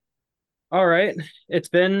All right. It's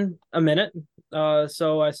been a minute.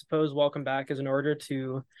 So I suppose welcome back is in order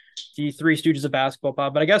to the Three Stooges of Basketball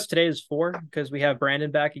Pod. But I guess today is four because we have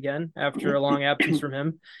Brandon back again after a long absence from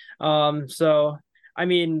him. So I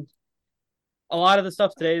mean, a lot of the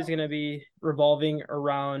stuff today is going to be revolving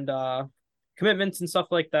around commitments and stuff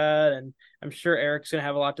like that. And I'm sure Eric's going to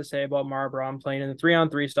have a lot to say about Mara Braun playing in the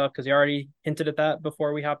 3-on-3 stuff because he already hinted at that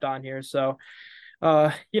before we hopped on here. So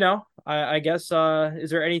I guess is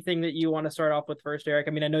there anything that you want to start off with first, Eric?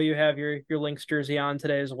 I mean, I know you have your Lynx jersey on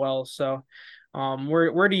today as well. So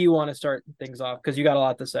where do you want to start things off? Because you got a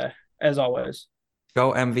lot to say, as always.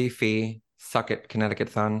 Go MVP. Suck it, Connecticut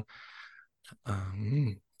Sun.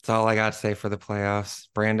 That's all I got to say for the playoffs.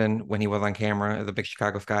 Brandon, when he was on camera, is a big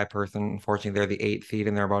Chicago Sky person. Unfortunately, they're the eighth seed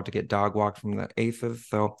and they're about to get dog walked from the Aces.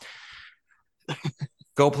 So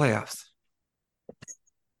go playoffs.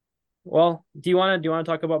 Well, do you want to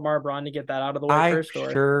talk about Mara Braun to get that out of the way I first,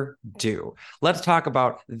 or sure do. Let's talk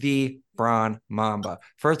about the Braun Mamba.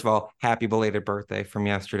 First of all, happy belated birthday from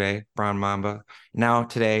yesterday, Braun Mamba. Now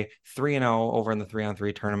today, 3-0 over in the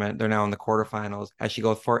 3-on-3 tournament. They're now in the quarterfinals as she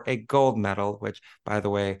goes for a gold medal, which, by the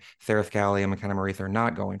way, Sarah Scally and McKenna Maurice are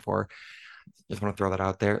not going for. Just want to throw that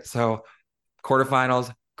out there. So,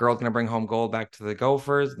 quarterfinals, girl's going to bring home gold back to the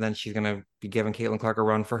Gophers. Then she's going to be giving Caitlin Clark a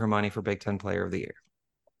run for her money for Big Ten Player of the Year.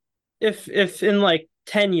 if in like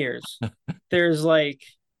 10 years there's like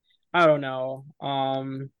I don't know,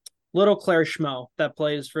 little Claire Schmo that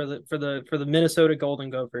plays for the Minnesota Golden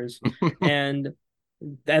Gophers, and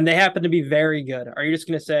they happen to be very good. Are you just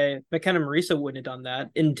going to say McKenna Marisa wouldn't have done that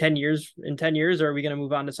in 10 years? In 10 years, or are we going to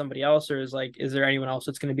move on to somebody else, or is there anyone else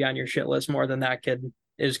that's going to be on your shit list more than that kid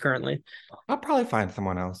is currently? I'll probably find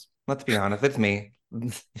someone else. Let's be honest, it's me.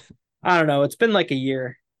 I don't know. It's been like a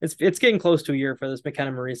year. It's getting close to a year for this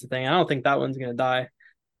McKenna Marisa thing. I don't think that one's going to die.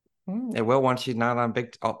 It will once she's not on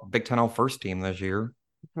Big Ten All First team this year.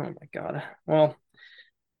 Oh my god.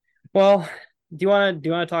 Well, do you want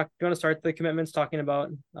to start the commitments talking about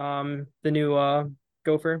the new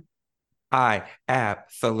gopher? I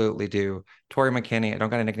absolutely do. Tori McKinney, I don't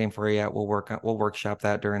got a nickname for her yet. We'll workshop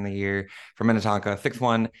that during the year. From Minnetonka,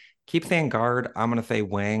 6'1". Keep saying guard. I'm gonna say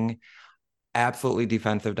wing. Absolutely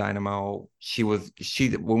defensive dynamo. She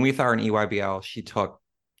when we saw her in EYBL, she took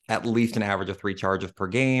at least an average of 3 charges per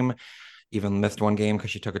game. Even missed one game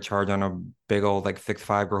because she took a charge on a big old like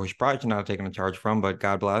 6'5" girl who she probably should not have taken a charge from, but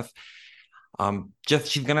God bless.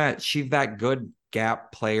 Just she's that good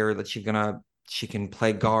gap player that she can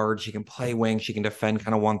play guard, she can play wing, she can defend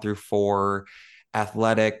kind of 1 through 4,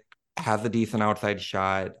 athletic, has a decent outside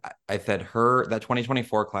shot. I said her that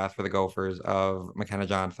 2024 class for the Gophers of McKenna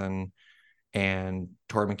Johnson and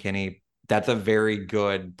Tori McKinney. That's a very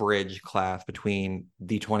good bridge class between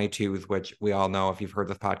the 22s, which we all know if you've heard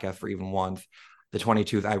this podcast for even once, the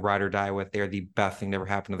 22s I ride or die with. They're the best thing that ever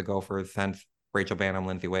happened to the Gophers since Rachel Bannum,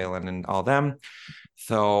 Lindsay Whalen, and all them.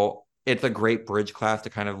 So it's a great bridge class to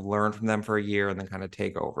kind of learn from them for a year and then kind of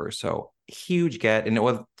take over. So huge get. And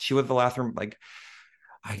she was the last room, like,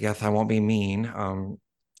 I guess I won't be mean.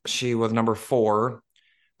 She was number 4.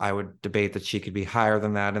 I would debate that she could be higher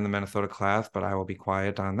than that in the Minnesota class, but I will be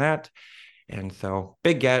quiet on that. And so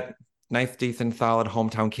big get, nice, decent, solid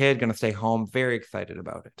hometown kid, gonna stay home. Very excited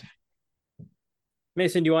about it.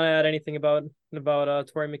 Mason, do you want to add anything about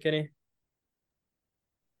Tori McKinney?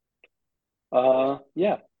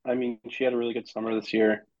 Yeah. I mean, she had a really good summer this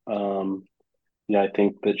year. I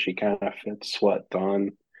think that she kind of fits what Don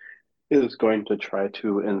is going to try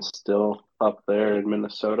to instill up there in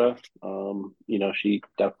Minnesota. She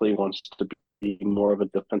definitely wants to be more of a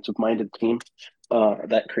defensive minded team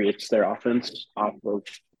that creates their offense off of,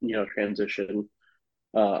 transition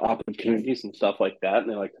opportunities and stuff like that. And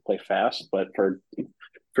they like to play fast, but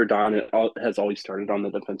for Don, has always started on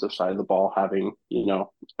the defensive side of the ball, having,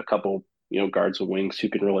 a couple, guards and wings who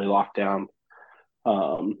can really lock down,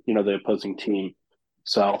 the opposing team.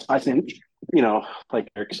 So I think, like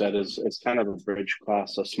Eric said, is kind of a bridge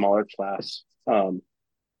class, a smaller class,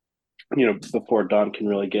 before Don can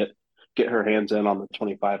really get her hands in on the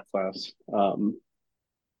 25 class. I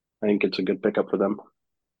think it's a good pickup for them.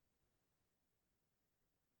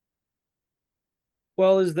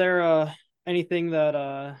 Well, is there anything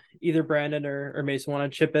that either Brandon or Mason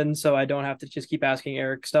want to chip in so I don't have to just keep asking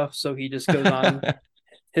Eric stuff so he just goes on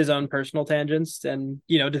his own personal tangents and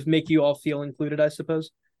to make you all feel included, I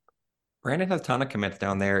suppose. Brandon has a ton of commits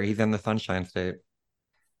down there. He's in the Sunshine State.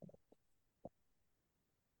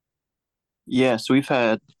 Yeah, so we've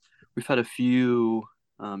had a few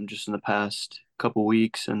just in the past couple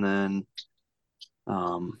weeks, and then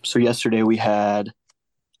so yesterday we had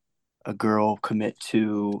a girl commit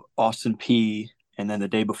to Austin P, And then the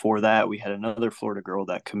day before that, we had another Florida girl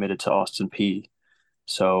that committed to Austin P.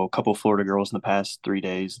 So a couple Florida girls in the past 3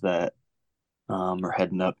 days that are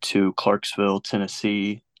heading up to Clarksville,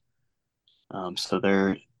 Tennessee. So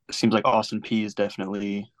there it seems like Austin P is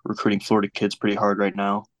definitely recruiting Florida kids pretty hard right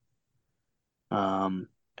now. And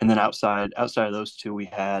then outside of those two, we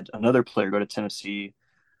had another player go to Tennessee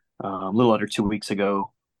a little under 2 weeks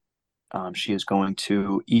ago. She is going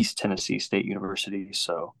to East Tennessee State University.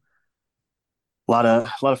 So a lot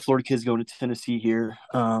of Florida kids going to Tennessee here.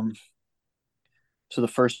 So the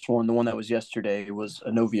first one, the one that was yesterday, was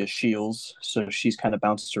Anovia Shields. So she's kind of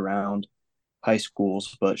bounced around high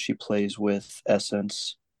schools, but she plays with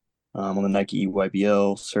Essence on the Nike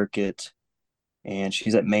EYBL circuit, and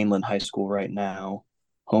she's at Mainland High School right now,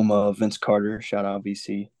 home of Vince Carter. Shout out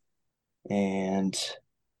VC. And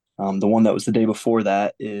the one that was the day before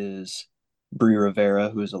that is Brie Rivera,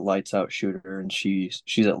 who is a lights out shooter, and she's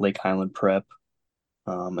at Lake Highland Prep,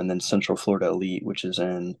 and then Central Florida Elite, which is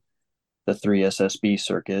in the 3SSB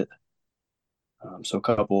circuit. So a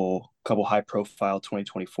couple high profile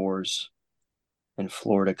 2024s in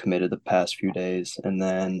Florida committed the past few days, and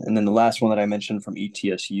then the last one that I mentioned from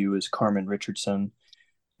ETSU is Carmen Richardson,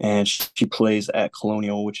 and she plays at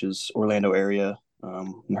Colonial, which is Orlando area,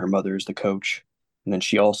 and her mother is the coach, and then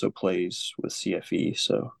she also plays with CFE.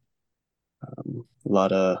 So a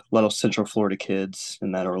lot of Central Florida kids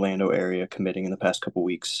in that Orlando area committing in the past couple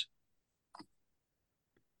weeks.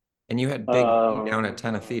 And you had Big V down at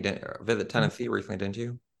Tennessee, visit Tennessee recently, didn't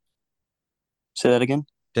you? Say that again.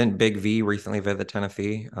 Didn't Big V recently visit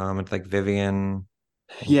Tennessee? It's like Vivian.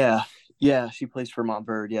 Yeah, she plays for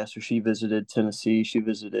Montverde. Yeah, so she visited Tennessee. She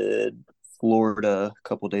visited Florida a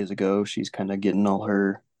couple days ago. She's kind of getting all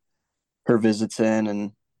her visits in,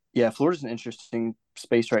 and yeah, Florida's an interesting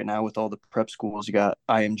space right now with all the prep schools. You got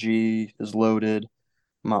IMG is loaded,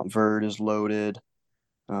 Montverde is loaded,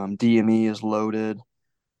 DME is loaded,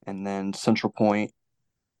 and then Central Point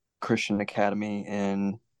Christian Academy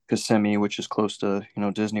in Kissimmee, which is close to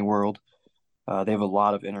Disney World. They have a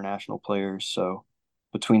lot of international players. So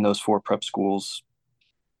between those four prep schools,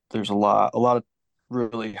 there's a lot of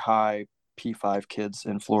really high P5 kids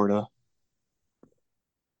in Florida.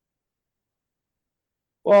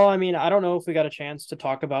 Well, I mean, I don't know if we got a chance to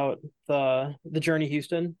talk about the Journey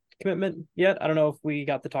Houston commitment yet. I don't know if we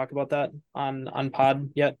got to talk about that on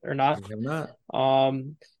pod yet or not. I'm not.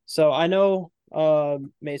 So I know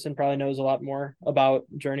Mason probably knows a lot more about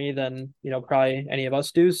Journey than probably any of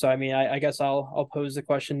us do. So I mean, I guess I'll pose the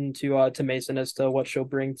question to Mason as to what she'll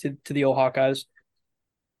bring to the old Hawkeyes.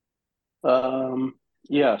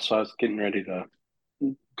 Yeah, so I was getting ready to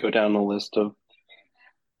go down a list of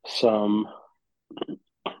some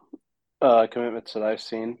commitments that I've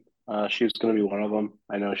seen. She was going to be one of them.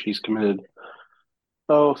 I know she's committed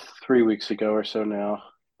 3 weeks ago or so now,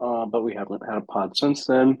 but we haven't had a pod since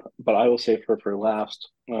then. But I will save her for last.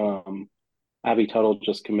 Abby Tuttle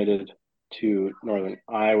just committed to Northern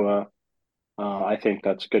Iowa. I think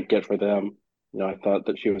that's a good get for them. I thought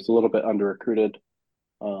that she was a little bit under recruited.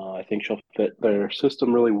 I think she'll fit their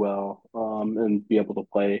system really well, and be able to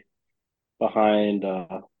play behind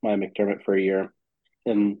Maya McDermott for a year,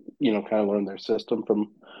 and kind of learn their system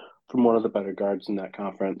from one of the better guards in that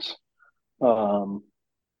conference. And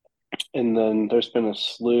then there's been a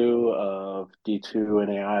slew of D2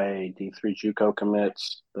 NAI, D3 JUCO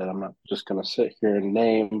commits that I'm not just going to sit here and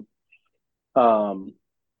name. And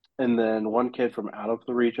then one kid from out of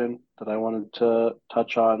the region that I wanted to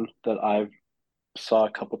touch on that I've saw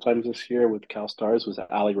a couple times this year with Cal Stars was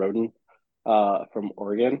Allie Roden from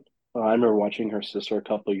Oregon. I remember watching her sister a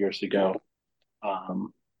couple of years ago,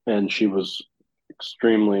 and she was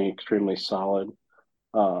extremely, extremely solid.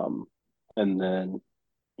 And then,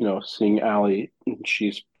 seeing Allie,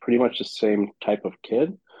 she's pretty much the same type of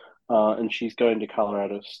kid, and she's going to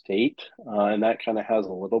Colorado State, and that kind of has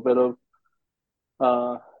a little bit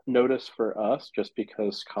of notice for us just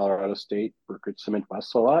because Colorado State recruits the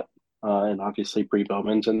Midwest a lot. And obviously Bree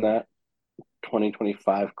Bowman's in that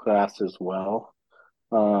 2025 class as well.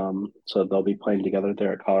 So they'll be playing together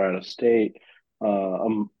there at Colorado State,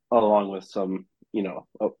 along with some,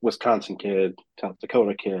 a Wisconsin kid, South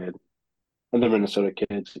Dakota kid, and the Minnesota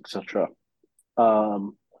kids, etc.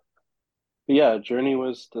 Yeah, Journey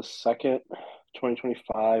was the second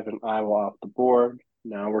 2025 and Iowa off the board.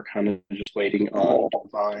 Now we're kind of just waiting on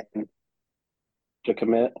Divine to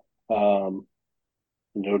commit.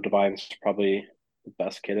 Divine's probably the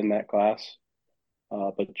best kid in that class.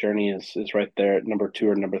 But Journey is right there at number 2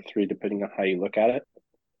 or number 3, depending on how you look at it.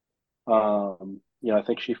 I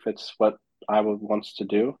think she fits what Iowa wants to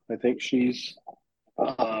do. I think she's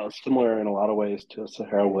similar in a lot of ways to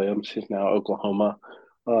Sahara Williams, who's now Oklahoma,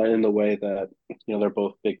 in the way that they're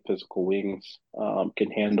both big physical wings,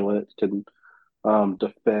 can handle it, can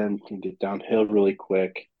defend, can get downhill really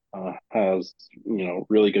quick, has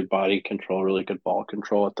really good body control, really good ball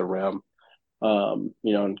control at the rim,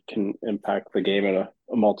 and can impact the game in a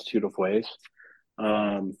multitude of ways.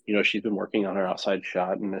 She's been working on her outside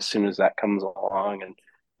shot, and as soon as that comes along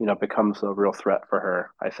and becomes a real threat for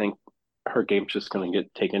her, I think her game's just going to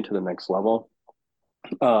get taken to the next level.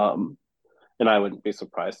 Um, and I wouldn't be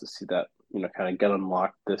surprised to see that kind of get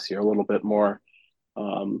unlocked this year a little bit more.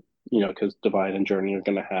 Because Divine and Journey are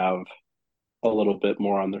going to have a little bit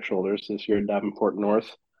more on their shoulders this year at Davenport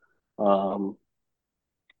North.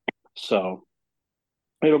 So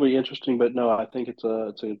it'll be interesting, but no, I think it's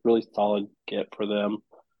a really solid get for them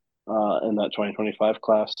in that 2025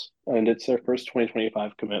 class, and it's their first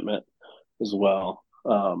 2025 commitment as well.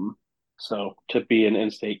 So to be an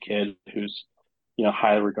in-state kid who's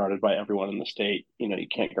highly regarded by everyone in the state, you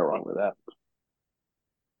can't go wrong with that.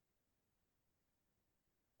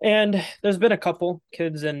 And there's been a couple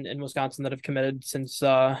kids in Wisconsin that have committed since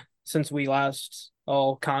we last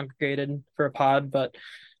all congregated for a pod. But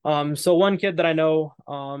so one kid that I know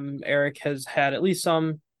Eric has had at least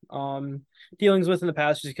some dealings with in the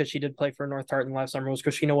past, just because she did play for North Tartan last summer, was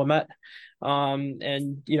Christina Wimette.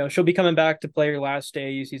 And she'll be coming back to play her last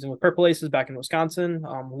AAU season with Purple Aces back in Wisconsin,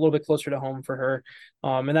 a little bit closer to home for her.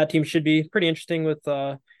 And that team should be pretty interesting with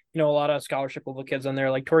a lot of scholarship level kids on there,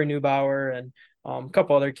 like Tori Neubauer and a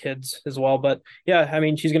couple other kids as well. But yeah, I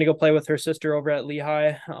mean, she's going to go play with her sister over at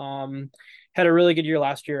Lehigh. Had a really good year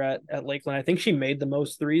last year at Lakeland. I think she made the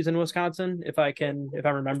most threes in Wisconsin, if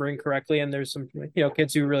I'm remembering correctly. And there's some,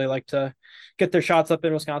 kids who really like to get their shots up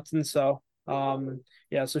in Wisconsin. So,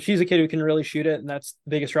 yeah, so she's a kid who can really shoot it. And that's the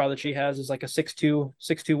biggest draw that she has, is like a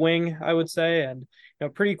 6'2" wing, I would say. And,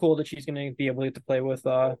 pretty cool that she's going to be able to play with,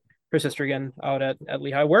 her sister again out at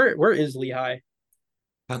Lehigh. Where is Lehigh?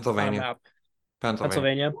 Pennsylvania.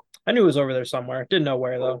 Pennsylvania. I knew it was over there somewhere. Didn't know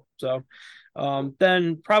where though. So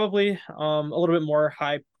then probably a little bit more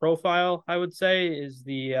high profile, I would say, is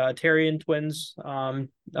the Tarian twins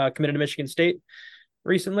committed to Michigan State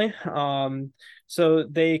recently. So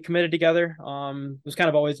they committed together. It was kind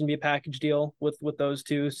of always going to be a package deal with those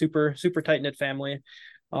two. Super tight knit family.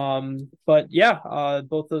 But yeah,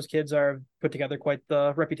 both those kids are put together quite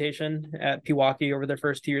the reputation at Pewaukee over their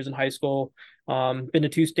first 2 years in high school. Been to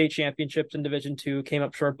 2 state championships in Division II, came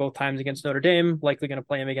up short both times against Notre Dame, likely going to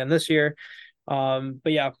play him again this year. But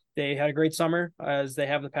yeah, they had a great summer, as they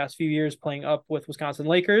have the past few years, playing up with Wisconsin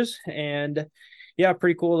Lakers. And yeah,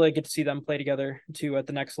 pretty cool to get to see them play together too at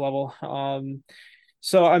the next level.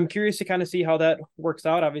 So I'm curious to kind of see how that works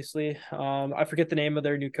out. Obviously, I forget the name of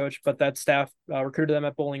their new coach, but that staff recruited them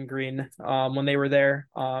at Bowling Green when they were there,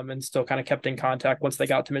 and still kind of kept in contact once they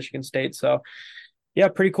got to Michigan State. So yeah,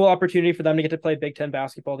 pretty cool opportunity for them to get to play Big Ten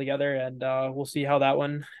basketball together, and we'll see how that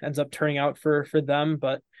one ends up turning out for them.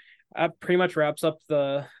 But that pretty much wraps up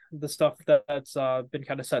the stuff that's been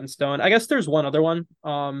kind of set in stone. I guess there's one other one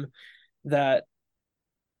that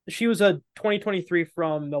she was a 2023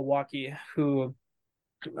 from Milwaukee who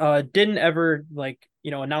didn't ever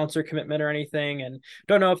announce her commitment or anything, and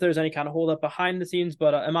don't know if there's any kind of hold up behind the scenes,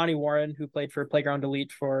 but Imani Warren, who played for Playground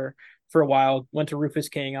Elite for a while, went to Rufus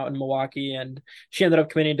King out in Milwaukee, and she ended up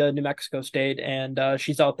committing to New Mexico State, and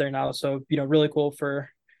she's out there now. So really cool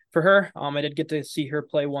for her. I did get to see her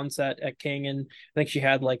play once at King, and I think she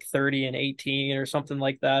had like 30 and 18 or something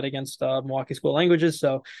like that against Milwaukee School of Languages.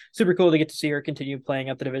 So super cool to get to see her continue playing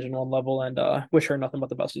at the Division I level, and wish her nothing but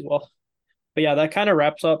the best as well. But yeah, that kind of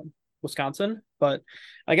wraps up Wisconsin. But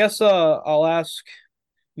I guess I'll ask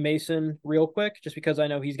Mason real quick, just because I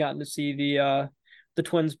know he's gotten to see the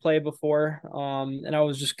Twins play before. And I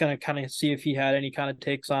was just gonna kind of see if he had any kind of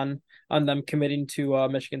takes on them committing to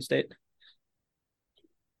Michigan State.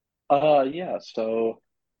 Yeah. So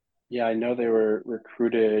yeah, I know they were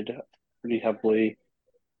recruited pretty heavily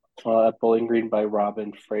at Bowling Green by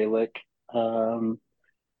Robin Freilich.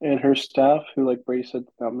 And her staff, who, like Brady said,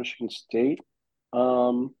 at Michigan State.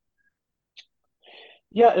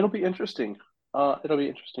 Yeah, it'll be interesting. It'll be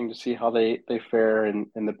interesting to see how they fare in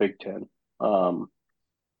the Big Ten.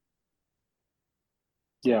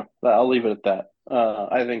 Yeah, I'll leave it at that.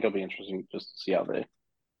 I think it'll be interesting just to see how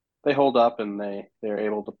they hold up and they're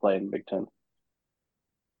able to play in the Big Ten.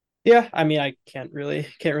 Yeah, I mean, I can't really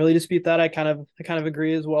dispute that. I kind of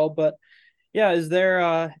agree as well. But yeah, is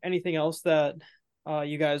there anything else that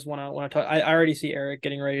you guys want to talk? I already see Eric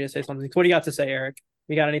getting ready to say something. So what do you got to say, Eric?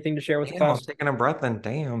 You got anything to share with the I was class? taking a breath and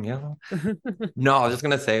damn, yeah. No, I was just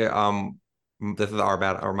gonna say, this is our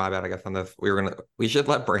bad or my bad, I guess, on this. We should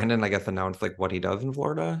let Brandon, I guess, announce like what he does in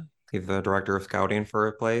Florida. He's the director of scouting for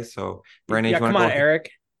a place. So Brandon, if Yeah, you want come to on, go,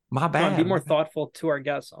 Eric. my Come on, be bad. more thoughtful to our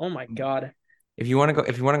guests. Oh my God. If you want to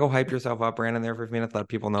go hype yourself up, Brandon, there for a minute, let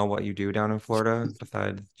people know what you do down in Florida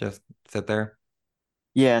besides just sit there.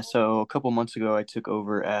 Yeah, so a couple months ago, I took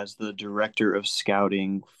over as the director of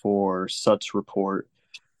scouting for SUTS Report,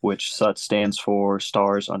 which SUTS stands for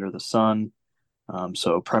Stars Under the Sun.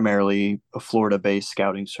 So primarily a Florida-based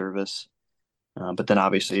scouting service. But then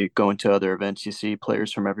obviously going to other events, you see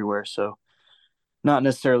players from everywhere. So not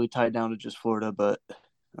necessarily tied down to just Florida, but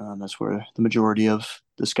that's where the majority of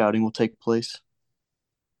the scouting will take place.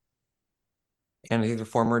 And he's a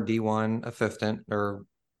former D1 assistant or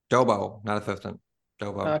Dobo, not assistant.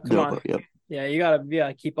 Dobo. Come Dobo, on. yep. Yeah, you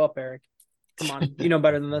gotta keep up, Eric. Come on. You know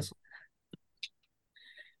better than this.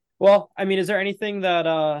 Well, I mean, is there anything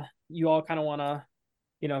that you all kind of want to,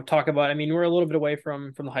 talk about? I mean, we're a little bit away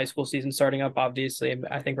from the high school season starting up, obviously.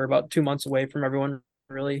 I think we're about 2 months away from everyone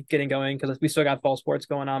really getting going because we still got fall sports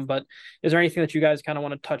going on. But is there anything that you guys kind of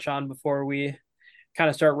want to touch on before we kind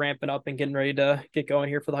of start ramping up and getting ready to get going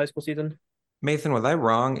here for the high school season? Mason, was I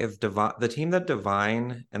wrong? Is Divine the team that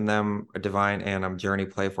Divine and Journey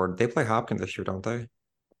play for? They play Hopkins this year, don't they?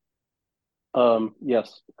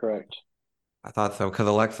 Yes, correct. I thought so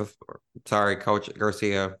because sorry, Coach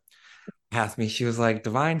Garcia asked me. She was like,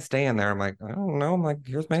 "Divine staying there." I'm like, I don't know. I'm like,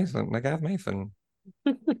 here's Mason. Like, ask Mason.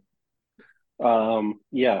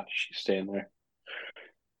 Yeah, she's staying there,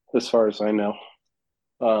 as far as I know.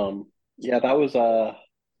 Yeah, that was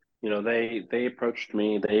they approached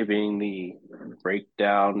me, they being the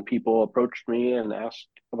breakdown people approached me and asked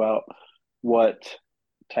about what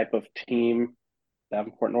type of team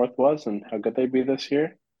Davenport North was and how good they'd be this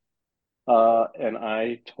year. And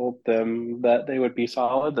I told them that they would be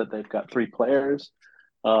solid, that they've got three players,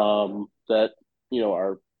 that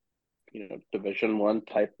are Division One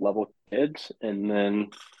type level kids, and then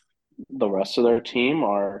the rest of their team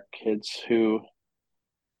are kids who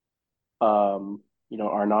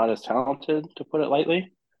are not as talented, to put it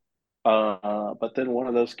lightly. But then one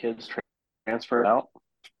of those kids transferred out,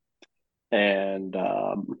 and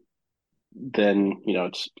then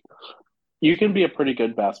it's you can be a pretty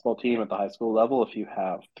good basketball team at the high school level if you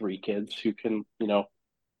have three kids who can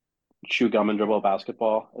chew gum and dribble a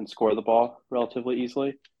basketball and score the ball relatively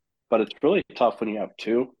easily. But it's really tough when you have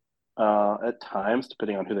two at times,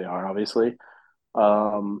 depending on who they are, obviously.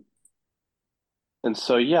 Um, and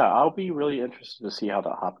so, yeah, I'll be really interested to see how the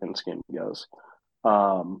Hopkins game goes.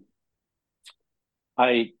 Um,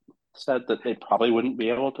 I said that they probably wouldn't be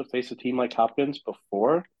able to face a team like Hopkins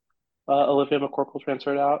before Olivia McCorkle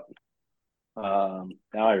transferred out. Now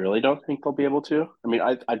I really don't think they'll be able to. I mean,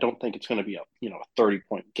 I don't think it's going to be a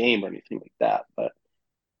 30-point game or anything like that, but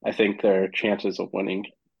I think their chances of winning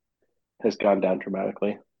has gone down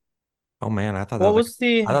dramatically. Oh man, What was I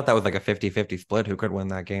the thought that was like a 50-50 split. Who could win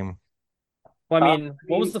that game? Well, I I mean,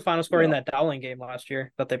 what was mean, the final score in yeah, that Dowling game last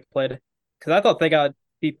year that they played? Because I thought they got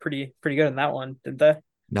beat pretty good in that one, didn't they?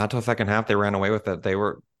 Not till second half they ran away with it. They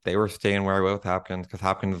were staying where I was with Hopkins because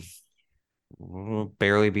Hopkins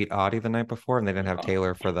barely beat Audie the night before, and they didn't have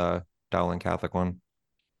Taylor for the Dowling Catholic one.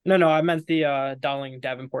 No, I meant the Dowling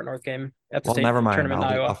Davenport North game at the Well, state never mind. tournament in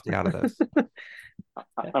I'll Iowa. stay out of this.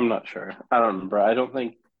 Yeah. I'm not sure. I don't remember. I don't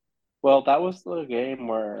think. Well, that was the game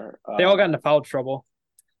where, They all got into foul trouble.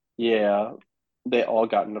 yeah, they all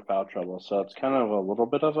got into foul trouble. So it's kind of a little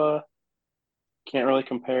bit of a can't really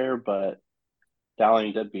compare, but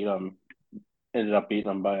Dowling did beat them. Ended up beating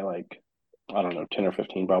them by like I don't know, 10 or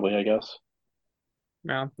 15 probably, I guess.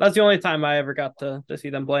 Yeah, that's the only time I ever got to see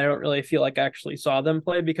them play. I don't really feel like I actually saw them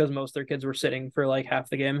play because most of their kids were sitting for like half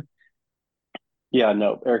the game. Yeah,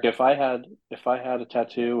 no, Eric, if I had a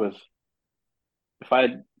tattoo with if I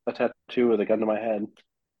had a tattoo with a gun to my head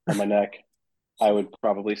on my neck, I would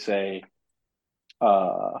probably say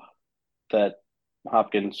uh that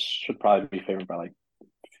Hopkins should probably be favored by like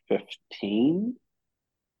 15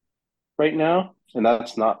 right now. And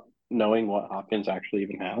that's not knowing what Hopkins actually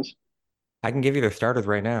even has. I can give you their starters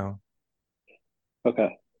right now.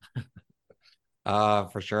 Okay.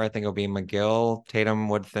 For sure, I think it'll be McGill, Tatum,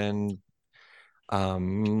 Woodson,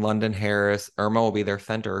 London Harris, Irma will be their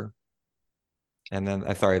center. And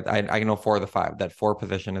then, sorry, I know four of the five. That four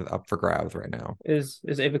position is up for grabs right now. Is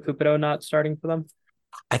Ava Cupido not starting for them?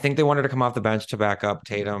 I think they wanted to come off the bench to back up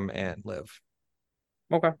Tatum and Liv.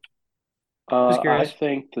 Okay, just I curious.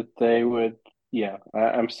 think that they would, yeah,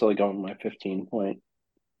 I'm still going with my 15-point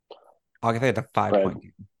I'll say it's a 5 point spread.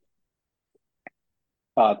 game.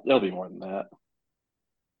 It'll be more than that.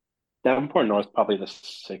 Davenport North probably the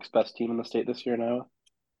sixth best team in the state this year now.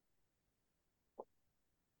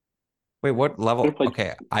 Wait, what They level? played.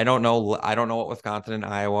 Okay, I don't know. I don't know what Wisconsin and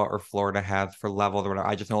Iowa or Florida has for levels or whatever.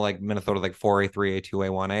 I just know like Minnesota like 4A, 3A, 2A,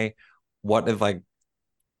 1A. What is like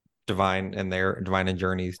Divine and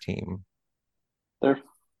Journey's team? They're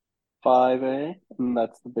 5A, and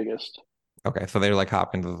that's the biggest. Okay, so they're like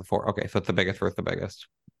Hopkins is the four. Okay, so it's the biggest versus the biggest.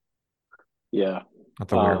 Yeah.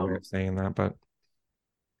 That's a weird way of saying that, but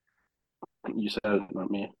You said it,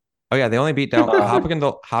 not me. oh yeah, they only beat down Uh,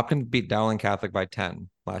 Hopkins beat Dowling Catholic by 10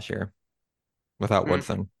 last year without Hmm.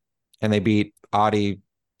 Woodson. And they beat Audi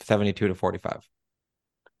 72 to 45.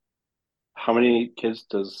 how many kids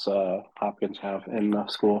does Hopkins have in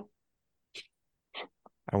school?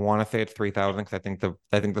 I want to say it's 3,000 because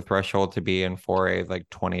I think the threshold to be in 4A is like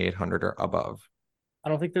 2,800 or above. I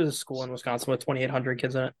don't think there's a school in Wisconsin with 2,800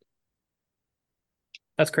 kids in it.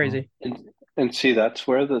 That's crazy. And see, that's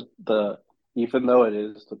where the even though it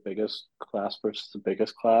is the biggest class versus the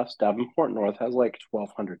biggest class, Davenport North has like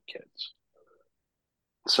 1,200 kids.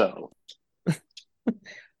 So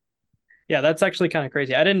Yeah, that's actually kind of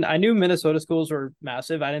crazy. I knew Minnesota schools were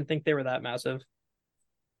massive. I didn't think they were that massive.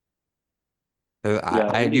 yeah,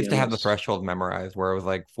 I used to have the Indiana's. threshold memorized where it was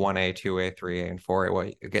like 1A, 2A, 3A, and 4A.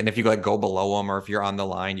 Well, again, if you like go below them or if you're on the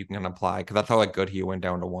line, you can apply because that's how like good he went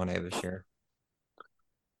down to 1A this year.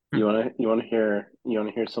 You wanna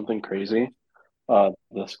hear something crazy?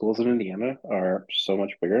 The schools in Indiana are so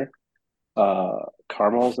much bigger.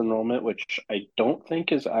 Carmel's enrollment, which I don't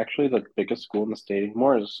think is actually the biggest school in the state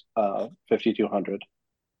anymore, is 5,200.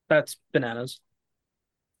 That's bananas.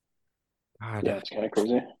 God, Yeah, it's kind of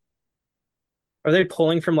crazy. Are they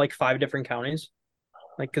pulling from like 5 different counties?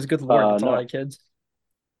 Like, because good Lord, that's a lot No, of kids.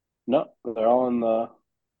 no, they're all in the.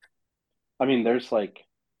 I mean, there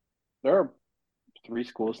are 3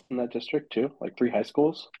 schools in that district too, like 3 high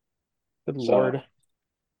schools. Good So Lord.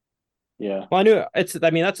 yeah, Well, I knew I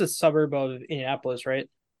mean, that's a suburb of Indianapolis, right?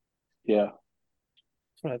 yeah,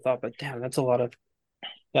 That's what I thought, but damn, that's a lot of,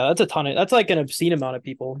 yeah, that's a ton of, that's like an obscene amount of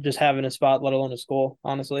people just having a spot, let alone a school,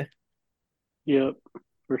 honestly. yep,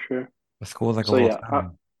 for sure. the school's like a So little yeah,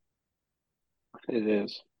 town. it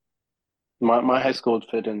is. My high school would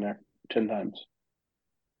fit in there 10 times.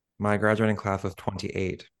 My graduating class was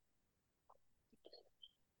 28.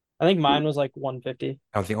 I think mine was like 150.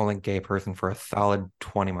 I was the only gay person for a solid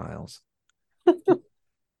 20 miles.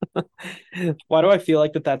 Why do I feel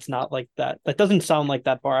like that's not like that? That doesn't sound like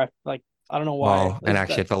that far. Like, I don't know why. Well, and Is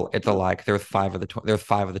actually that, it's a lie. 'Cause there was 5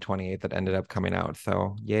 of the 28 that ended up coming out.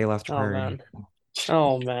 So yay, Lester oh Prairie. man.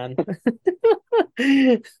 Oh man.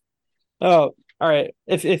 Oh, all right.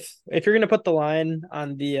 If you're gonna put the line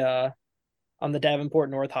on the Davenport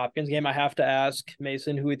North Hopkins game, I have to ask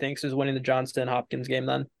Mason who he thinks is winning the Johnston Hopkins game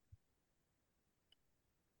then.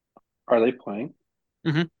 Are they playing?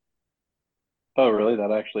 Hmm. Oh, really?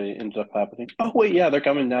 That actually ended up happening. Oh, wait, yeah, they're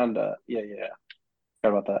coming down to. Yeah, yeah, yeah.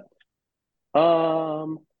 Forgot about that.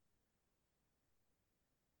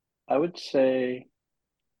 I would say.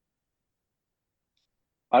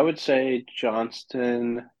 I would say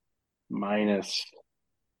Johnston minus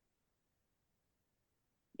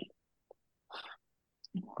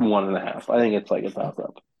 1.5. I think it's like a toss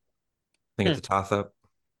up. I think it's a toss up.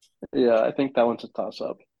 Yeah, I think that one's a toss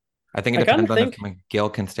up. I think it I kind of depends on if think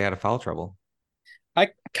McGill can stay out of foul trouble. I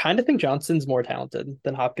kind of think Johnston's more talented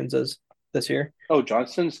than Hopkins is this year. Oh,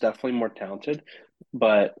 Johnston's definitely more talented,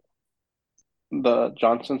 but the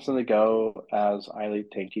Johnston's gonna go as Eiley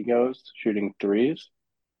Tanky goes, shooting threes.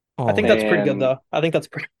 I Oh think that's man. pretty good And though. I think that's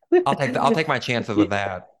pretty. I'll take my chances with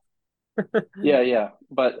that. yeah, yeah.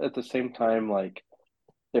 But at the same time, like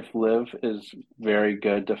if Liv is very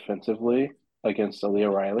good defensively against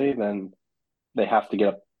Aaliyah Riley, then they have to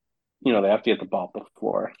get they have to get the ball off the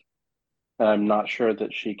floor. And I'm not sure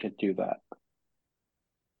that she could do that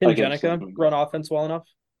Can against Liv Jenica run McGill. offense well enough?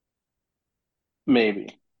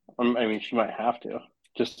 Maybe. I mean, she might have to.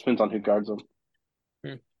 Just depends on who guards them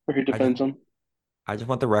Hmm. or who I just defends them. I just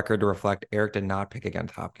want the record to reflect Eric did not pick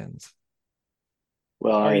against Hopkins.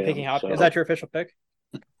 Well, Are I you picking am. Hopkins? Is So that your official pick?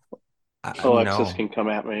 Alexis No, can come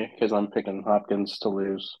at me because I'm picking Hopkins to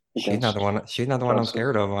lose against she's not the one I'm Johnson.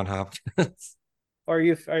 scared of on Hopkins. Or are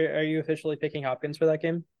you officially picking Hopkins for that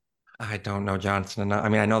game? I don't know Johnson enough. I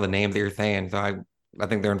mean, I know the names that you're saying, so I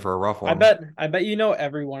think they're in for a rough I one. bet you know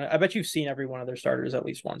everyone. I bet you've seen every one of their starters at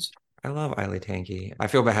least once. I love Eiley Tanky. I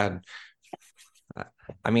feel bad.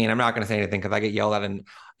 I mean, I'm not going to say anything because I get yelled at, and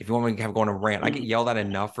if you want me to have going a rant, I get yelled at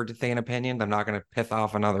enough for saying opinions. I'm not going to piss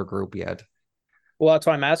off another group yet. Well, that's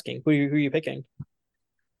why I'm asking. Who are you picking?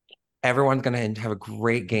 Everyone's going to have a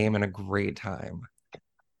great game and a great time.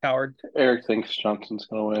 Howard. Eric thinks Johnson's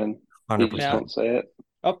going to win. He just 100%. won't say it.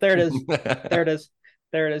 Oh, there it is. There it is.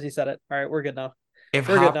 There it is. He said it. All right, we're good now. If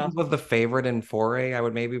We're good Hopkins now. was the favorite in 4A, I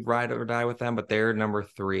would maybe ride or die with them, but they're number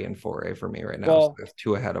 3 in 4A for me right now. So Well, there's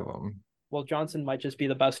 2 ahead of them. well, Johnson might just be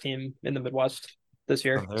the best team in the Midwest this So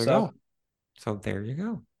year. there you go. So there you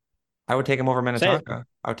go. I would take him over Say it. Minnetonka.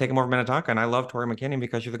 I would take him over Minnetonka, and I love Tori McKinney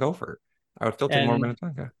because she's a Gopher. I would still take him over And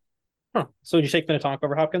Minnetonka. So would you take Minnetonka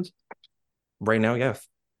over Hopkins? Right now, yes.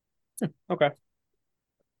 Okay.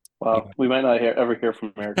 Well, we might not ever hear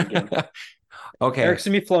from Eric again. Okay. Eric's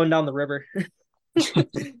gonna be flowing down the river.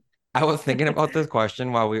 I was thinking about this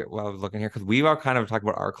question while I was looking here because we are kind of talking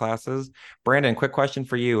about our classes. Brandon, quick question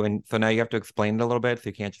for you, and so now you have to explain it a little bit, so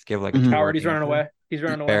you can't just give like a Mhm. 2-word Howard, he's running answer. away. He's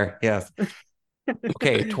running away. Fair, yes.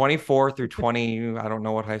 Okay, 24 through 20. I don't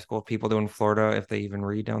know what high school people do in Florida if they even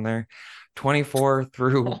read down there. 24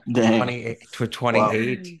 through Dang. 28 to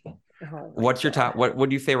 28. Oh my What's your God. top? What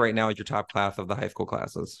would you say right now is your top class of the high school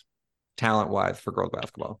classes, talent wise, for girls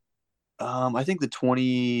basketball? I think the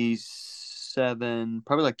 27,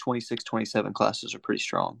 probably like 26, 27 classes are pretty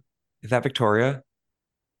strong. Is that Victoria?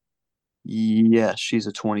 Yeah, she's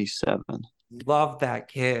a 27. Love that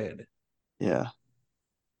kid. Yeah.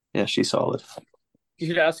 Yeah, she's solid. You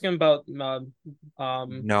should ask him about No.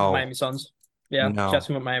 Miami Suns. Yeah, No. just ask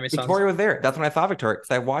him about Miami Suns. Victoria was there. That's when I saw Victoria because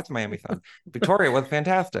I watched Miami Sun. Victoria was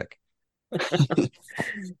fantastic.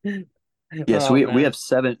 Yeah, so Oh, we man. have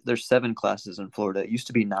 7. There's 7 classes in Florida. It used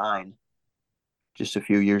to be 9 just a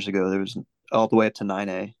few years ago. There was all the way up to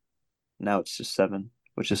 9A. Now it's just 7,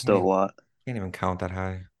 which is still a lot. Can't even count that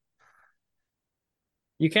high.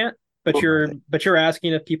 You can't, but you're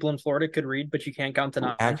asking if people in Florida could read, but you can't count to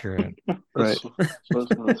 9. Accurate. Right. That's what I was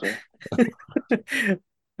gonna say.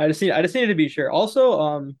 I just needed to be sure.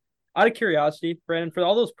 Also, out of curiosity, Brandon, for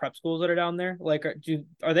all those prep schools that are down there, like,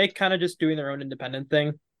 are they kind of just doing their own independent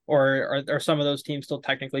thing, or are some of those teams still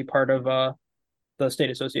technically part of the state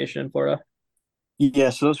association in Florida? Yeah,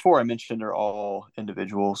 so those 4 I mentioned are all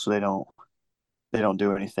individual, so they don't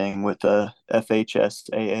do anything with the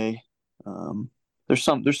FHSAA. There's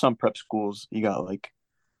some prep schools. You got like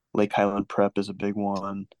Lake Highland Prep is a big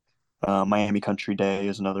one. Miami Country Day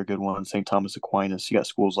is another good one. St. Thomas Aquinas. You got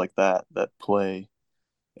schools like that play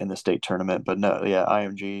in the state tournament. But no, yeah,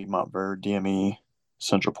 IMG, Montverde, DME,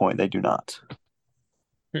 Central Point, they do not.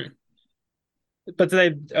 But are they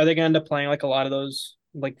going to end up playing like a lot of those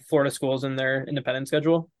like Florida schools in their independent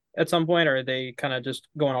schedule at some point, or are they kind of just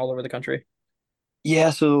going all over the country?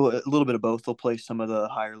 Yeah, so a little bit of both. They'll play some of the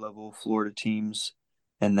higher level Florida teams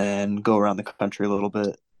and then go around the country a little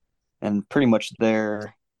bit. And pretty much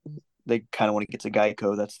they kind of want to get to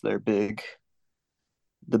Geico. That's the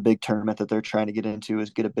big tournament that they're trying to get into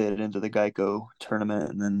is get a bid into the Geico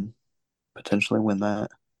tournament and then potentially win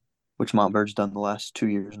that, which Montverde's done the last 2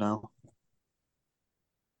 years now.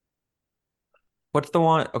 What's the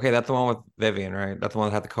one? Okay, that's the one with Vivian, right? That's the one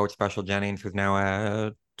that had the coach Special Jennings, who's now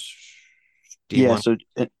at D1.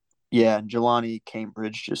 Yeah, and Jelani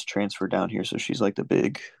Cambridge just transferred down here, so she's like one of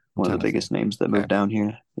the Tennessee. biggest names that moved down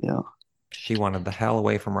here. Yeah. She wanted the hell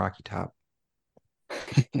away from Rocky Top.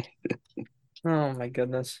 Oh my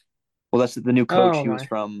goodness. Well, that's the new coach. Oh, He was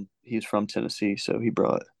my. from Tennessee, so he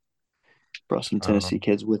brought some Tennessee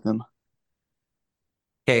kids with him.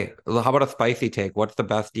 Okay, how about a spicy take? What's the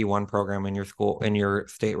best D1 program in your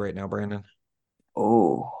state right now, Brandon?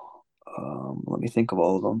 Oh, let me think of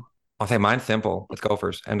all of them. I'll say mine's simple. Let's go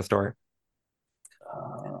first. End of story.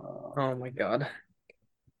 Oh my God.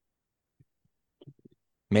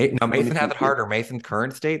 No, Mason has think it harder. Mason's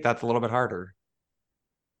current state, that's a little bit harder.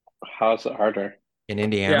 How's it harder? In Yeah,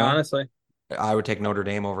 Indiana, honestly. I would take Notre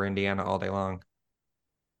Dame over Indiana all day long.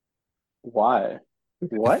 Why?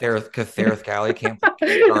 What? Because Sarah Scally can't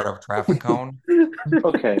play guard of traffic cone.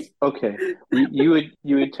 Okay. You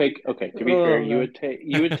would take, okay, to be Oh, fair, man. you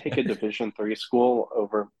would take a Division III school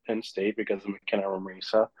over Penn State because of McKenna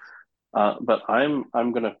Ramireza. But I'm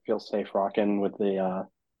gonna feel safe rocking with the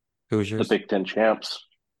Hoosiers. Big Ten champs.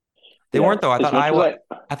 They Yeah, weren't though. I as thought much as Iowa.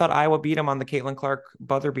 I thought Iowa beat them on the Caitlin Clark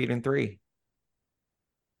buzzer beat in 3.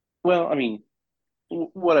 Well, I mean,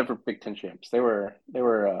 whatever Big Ten champs. They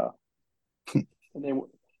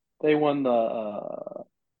they won the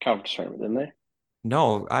conference tournament, didn't they?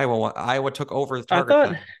 No, Iowa took over the I target.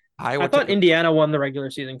 thought Iowa I thought took Indiana won the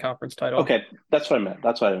regular season conference title. Okay, that's what I meant.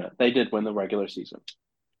 That's what I meant. They did win the regular season.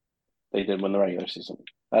 They did win the regular season.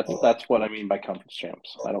 That's what I mean by conference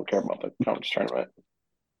champs. I don't care about the conference tournament.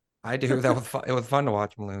 I do. That was fun. It was fun to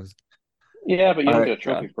watch them lose. Yeah, but you All don't right, get a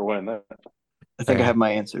trophy for winning that. I think I Okay. have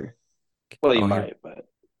my answer. Well, you Oh, might, but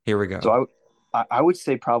Here we go. So I would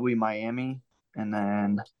say probably Miami, and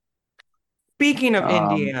then Speaking of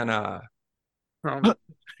Um, Indiana, Um,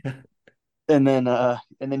 and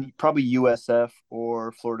then probably USF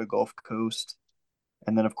or Florida Gulf Coast.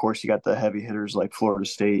 And then, of course, you got the heavy hitters like Florida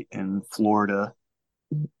State and Florida.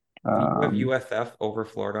 Do you have Um, USF over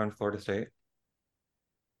Florida and Florida State?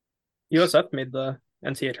 USF made the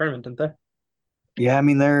NCAA tournament, didn't they? yeah, I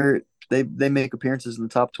mean they make appearances in the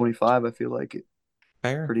top 25. I feel like it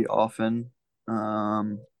Fair. pretty often.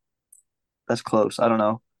 Um, that's close. I don't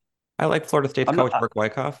know. I like Florida State's I'm not. coach, Brooke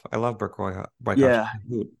Wyckoff. I love Brooke Wyckoff. Yeah,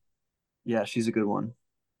 yeah, she's a good one.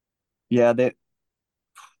 Yeah, they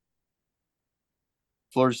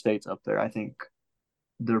Florida State's up there. I think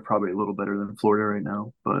they're probably a little better than Florida right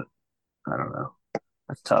now, but I don't know.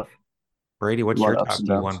 That's tough. Brady, A what's lot your of ups top and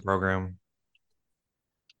D1 downs. program?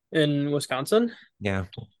 In Wisconsin. Yeah,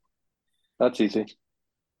 That's easy.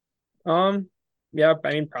 Um, yeah,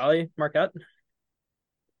 I mean probably Marquette.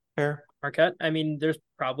 fair. Marquette. I mean, there's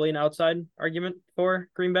probably an outside argument for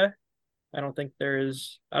Green Bay. I don't think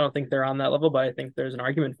they're on that level, but I think there's an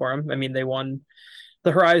argument for them. I mean, they won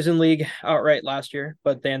the Horizon League outright last year,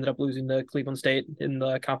 but they ended up losing to Cleveland State in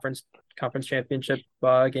the conference championship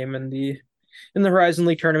game in the Horizon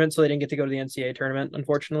League tournament, so they didn't get to go to the NCAA tournament,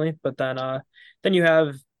 unfortunately. But then you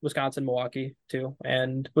have Wisconsin, Milwaukee too,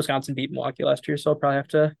 and Wisconsin beat Milwaukee last year, so I'll probably have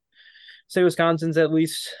to say Wisconsin's at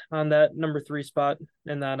least on that number 3 spot,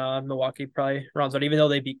 and then Milwaukee probably rounds out, even though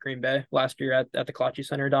they beat Green Bay last year at the Kalachi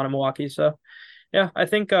Center down in Milwaukee. So yeah, I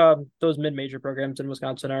think those mid-major programs in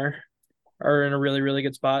Wisconsin are in a really really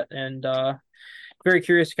good spot, and very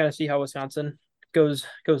curious to kind of see how Wisconsin goes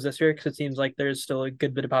this year, because it seems like there's still a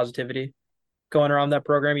good bit of positivity going around that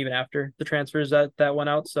program even after the transfers that went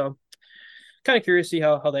out. So kind of curious to see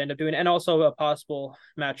how they end up doing, and also a possible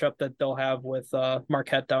matchup that they'll have with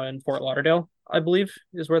Marquette down in Fort Lauderdale, I believe,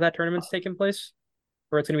 is where that tournament's taking place,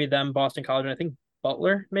 where it's going to be them, Boston College, and I think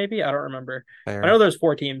Butler, maybe. I don't remember. I know Fair. there's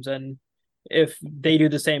 4 teams, and if they do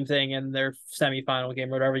the same thing in their semifinal game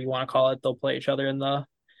or whatever you want to call it, they'll play each other in the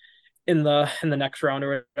next round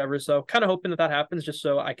or whatever. So kind of hoping that happens just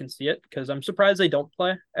so I can see it, because I'm surprised they don't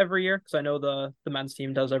play every year, because I know the men's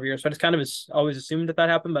team does every year. So I just kind of always assumed that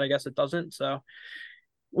happened, but I guess it doesn't. So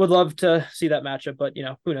would love to see that matchup, but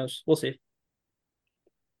who knows? We'll see.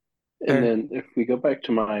 And Fair. then if we go back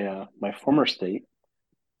to my former state,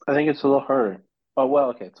 I think it's a little harder. Oh well,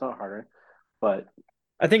 okay, it's not harder, but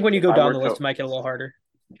I think when you if go I down were the to, list, it might get a little harder.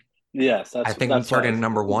 yes, I that's think that's what starting at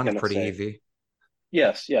number was one is gonna pretty say. easy.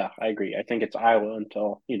 Yes, yeah, I agree. I think it's Iowa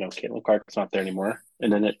until Caitlin Clark's not there anymore,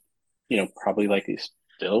 and then it probably likely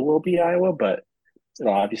still will be Iowa, but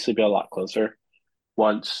it'll obviously be a lot closer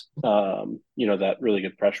once that really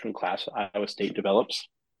good freshman class Iowa State develops.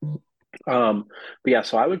 But yeah,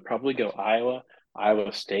 so I would probably go Iowa,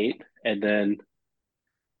 Iowa State, and then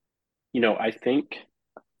you know I think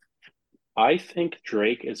I think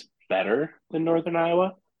Drake is better than Northern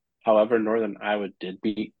Iowa. However, Northern Iowa did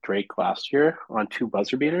beat Drake last year on 2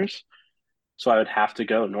 buzzer beaters. So I would have to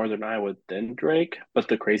go Northern Iowa then Drake. But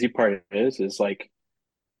the crazy part is like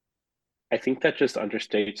I think that just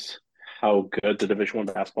understates how good the Division 1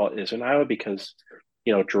 basketball is in Iowa, because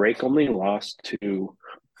Drake only lost to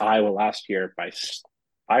Iowa last year by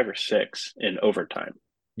 5 or 6 in overtime.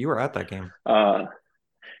 You were at that game. Uh,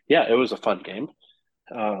 yeah, it was a fun game.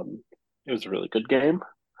 It was a really good game,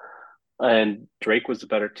 and Drake was the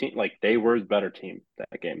better team. Like they were the better team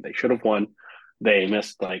that game. They should have won. They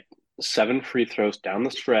missed like 7 free throws down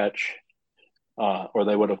the stretch, or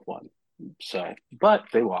they would have won. So, but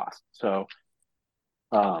they lost. So,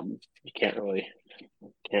 you can't really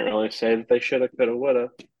say that they should have, could have, would have.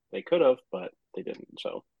 They could have, but they didn't.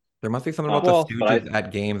 So, There must be something about the Well, but I Stooges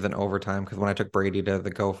at games in overtime, because when I took Brady to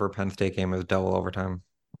the Gopher Penn State game, it was double overtime,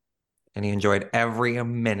 and he enjoyed every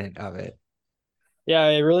minute of it. yeah,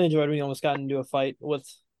 I really enjoyed when we almost got into a fight with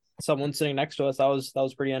someone sitting next to us. That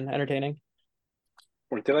was pretty entertaining.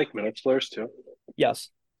 weren't they like middle schoolers too? Yes,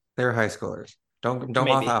 They're high schoolers. Don't mouth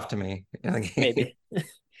maybe, off to me in the game. maybe.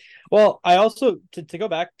 Well, I also to go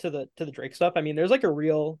back to the Drake stuff. I mean, there's like a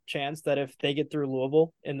real chance that if they get through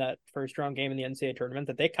Louisville in that first round game in the NCAA tournament,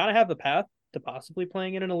 that they kind of have the path to possibly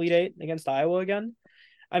playing in an Elite Eight against Iowa again.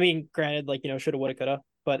 I mean, granted, like shoulda, woulda, coulda,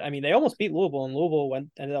 but I mean, they almost beat Louisville, and Louisville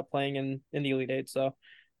ended up playing in the Elite Eight. So,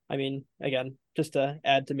 I mean, again, just to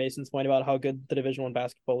add to Mason's point about how good the Division 1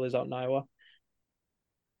 basketball is out in Iowa.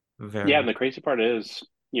 Yeah, Very. and the crazy part is,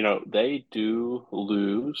 they do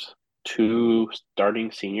lose 2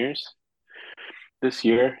 starting seniors this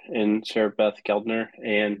year in Sarah Beth Geldner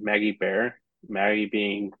and Maggie Bear. Maggie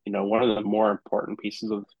being, one of the more important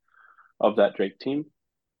pieces of that Drake team.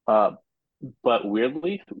 Uh, but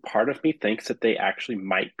weirdly, part of me thinks that they actually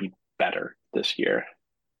might be better this year.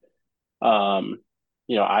 Um,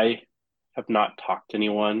 I have not talked to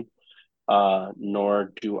anyone,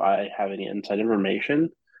 nor do I have any inside information.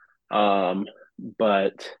 Um,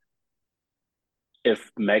 But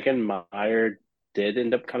if Megan Meyer did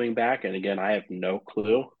end up coming back, and again, I have no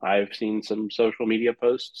clue. I've seen some social media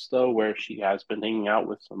posts though where she has been hanging out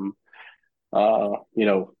with some,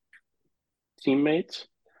 teammates.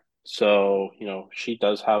 So, she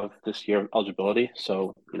does have this year of eligibility.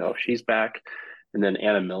 So, if she's back and then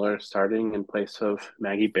Anna Miller starting in place of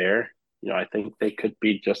Maggie Bear, I think they could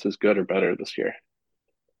be just as good or better this year.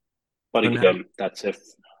 But So now again, that's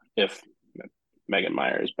if Megan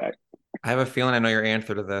Meyer is back. I have a feeling I know your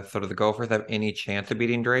answer to this. So do the Gophers have any chance of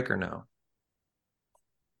beating Drake or no?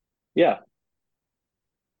 Yeah.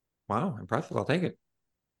 Wow, impressive. I'll take it.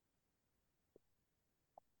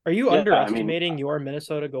 Are you Yeah, I mean, underestimating your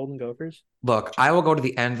Minnesota Golden Gophers? Look, I will go to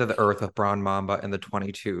the ends of the earth with Braun Mamba in the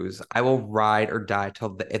 22s. I will ride or die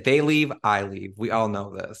till if they leave, I leave. We all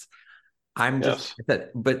know this. I'm just yes.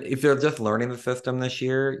 but if you're just learning the system this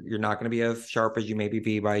year, you're not going to be as sharp as you maybe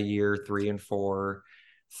be by year 3 and 4.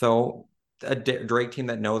 So a Drake team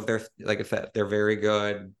that knows their, like I said, they're very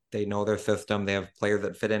good. They know their system. They have players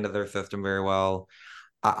that fit into their system very well.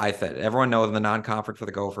 I said everyone knows in the non-conference for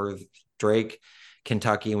the Gophers, Drake,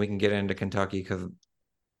 Kentucky, and we can get into Kentucky because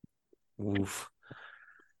oof.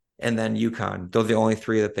 And then UConn. Those are the only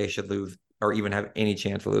three that they should lose or even have any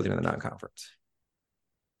chance of losing in the non-conference.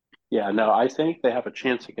 Yeah, no, I think they have a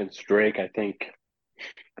chance against Drake. I think,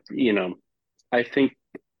 you know, I think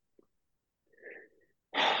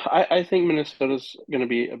I think Minnesota's going to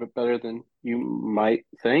be a bit better than you might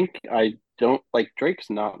think. I don't like Drake's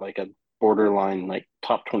not like a borderline like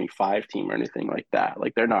top 25 team or anything like that.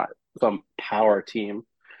 Like they're not some power team.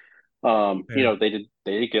 Yeah. They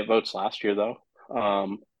did get votes last year though.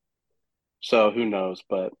 So who knows?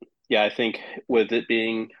 But yeah, I think with it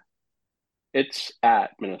being it's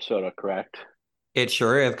at Minnesota, correct? It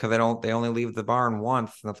sure is because they only leave the barn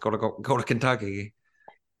once. Let's go to Kentucky.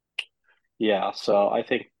 Yeah, so I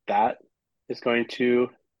think that is going to,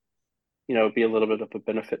 be a little bit of a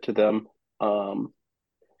benefit to them. Um,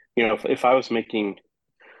 if I was making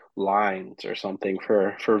lines or something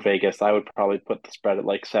for Vegas, I would probably put the spread at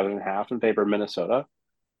like 7.5 in favor of Minnesota.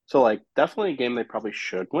 So like definitely a game they probably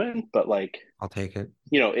should win, but like, I'll take it.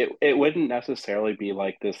 it wouldn't necessarily be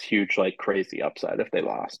like this huge like crazy upside if they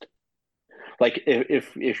lost. Like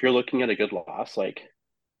if you're looking at a good loss, like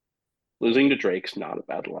losing to Drake's not a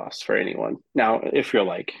bad loss for anyone. Now, if you're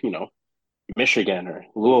like, Michigan or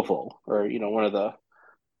Louisville or, one of the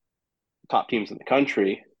top teams in the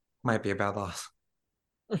country, Might be a bad loss.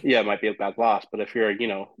 yeah, it might be a bad loss. But if you're,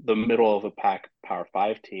 the middle of a pack Power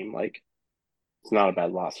Five team, like it's not a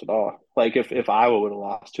bad loss at all. Like if Iowa would have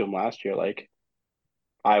lost to him last year, like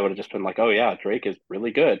I would have just been like, oh yeah, Drake is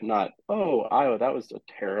really good. Not, oh, Iowa, that was a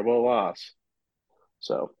terrible loss.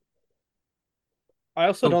 So I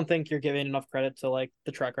also So don't think you're giving enough credit to like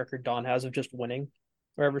the track record Dawn has of just winning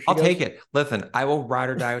wherever she I'll goes. take it. Listen, I will ride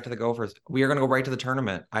or die to the Gophers. We are going to go right to the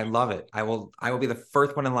tournament. I love it. I will be the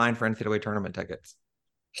first one in line for NCAA tournament tickets.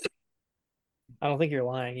 I don't think you're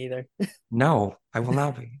lying either. No, I will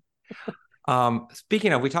not be.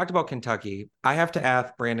 Speaking of, we talked about Kentucky. I have to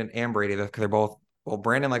ask Brandon and Brady this because they're both, well,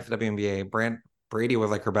 Brandon likes the WNBA. Brady was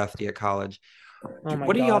like her bestie at college. Oh my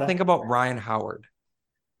What do y'all God. think about Ryan Howard?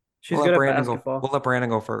 She's good at basketball. We'll let Brandon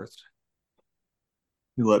go first.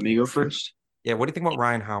 You let me go first. Yeah, what do you think about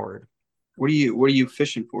Ryan Howard? What are you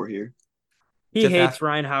fishing for here? He Just hates ask.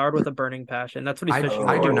 Ryan Howard with a burning passion. That's what he's fishing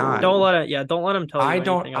I for. do not. Don't let him tell you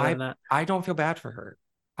anything other than that. I don't feel bad for her.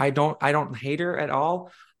 I don't hate her at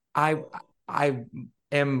all. I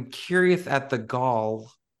am curious at the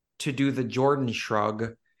gall to do the Jordan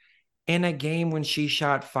shrug in a game when she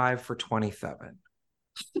shot 5 for 27.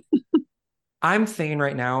 I'm saying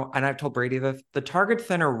right now, and I've told Brady this, the Target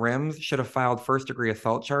Center rims should have filed first degree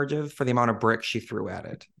assault charges for the amount of bricks she threw at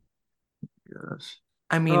it. Yes.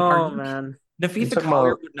 I mean, Oh man. Nafisa talking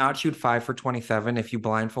Collier about- would not shoot 5 for 27 if you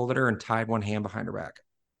blindfolded her and tied one hand behind her back.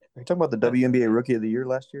 Are you talking about the WNBA Rookie of the Year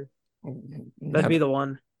last year? That'd be the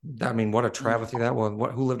one. I mean, what a travesty that was.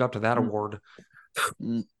 Who lived up to that Mm. award?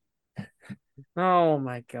 Oh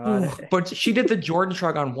my God. But she did the Jordan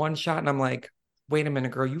shrug on one shot, and I'm like, wait a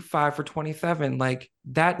minute, girl, you 5 for 27. Like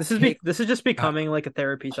that. This is just becoming like a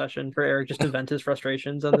therapy session for Eric just to vent his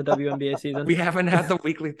frustrations on the WNBA season. We haven't had the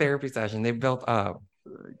weekly therapy session. They built up.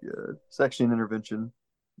 Good. It's actually an intervention.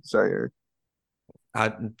 Sorry, Eric.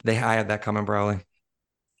 I had that coming, probably.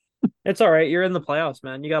 It's all right. You're in the playoffs,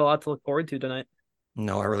 man. You got a lot to look forward to tonight.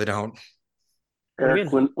 No, I really don't. Eric,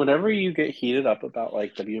 whenever you get heated up about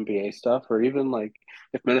like WNBA stuff, or even like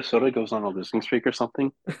if Minnesota goes on a losing streak or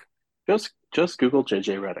something, just Google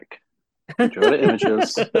JJ Redick. Enjoy the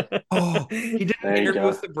images. Oh, he did an There you interview go.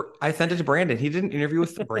 with I sent it to Brandon. He did an interview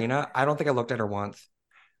with Sabrina. I don't think I looked at her once.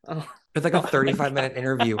 Oh, It's like a 35-minute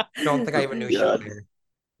interview. Don't think I even knew she was God. there.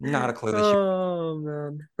 Not a clue that she. oh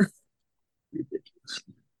man.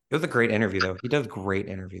 It was a great interview though. He does great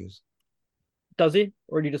interviews. Does he?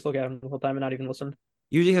 Or do you just look at him the whole time and not even listen?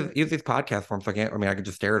 Usually has use these podcast forms. So I can't. I mean, I could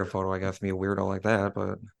just stare at a photo. I guess be a weirdo like that.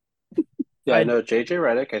 But Yeah, I I know JJ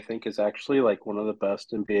Redick, I think, is actually like one of the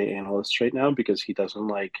best NBA analysts right now because he doesn't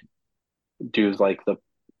like do like the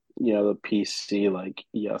PC like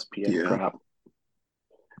ESPN Yeah. crap.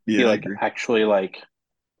 He Yeah, I like agree. actually like,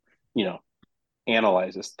 you know,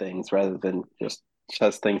 analyzes things rather than just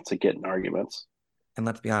says things to get in arguments. and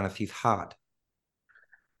let's be honest, he's hot.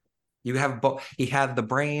 You have both. He has the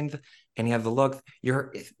brains and he has the looks.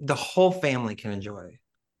 The whole family can enjoy.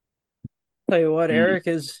 tell you what, Hmm. Eric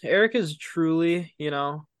is truly,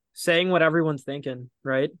 saying what everyone's thinking,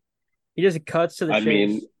 right? He just cuts to the I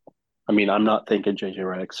mean, chase. I'm not thinking JJ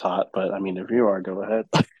Redick's hot, but I mean, if you are, go ahead.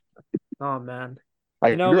 Oh man.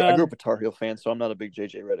 I grew Man, up a Tar Heel fan, so I'm not a big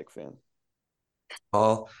JJ Redick fan.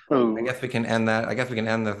 Well, I Oh, guess we can end that. I guess we can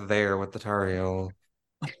end this there with the Tar Heel.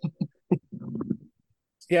 do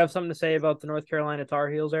you have something to say about the North Carolina Tar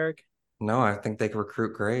Heels, Eric? No, I think they can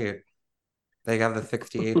recruit great. They have the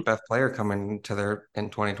 68th best player coming to their in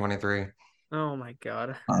 2023. Oh my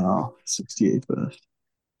God. I don't know, 68th best.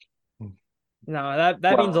 No, that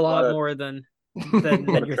means a wow, lot more than what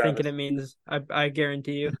a you're thinking it travesty! means. I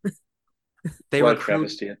guarantee you. They What a recruit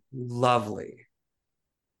travesty! lovely.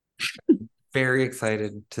 Very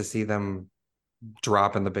excited to see them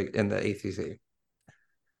drop in the ACC.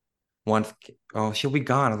 Once she'll be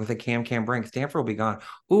gone. I was gonna say Cam Brink. Stanford will be gone.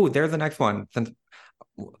 Ooh, there's the next one. Since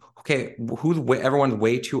okay, everyone's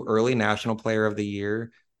way too early national player of the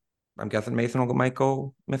year. I'm guessing Mason might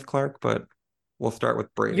go Miss Clark, but we'll start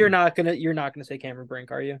with Brady. You're not gonna say Cameron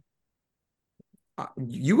Brink, are you?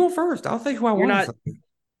 You go first. I'll say who I You're want to not. say.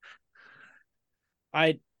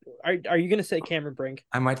 I are you gonna say Cameron Brink?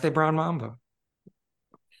 I might say Brown Mamba.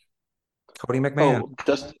 Cody McMahon. Oh,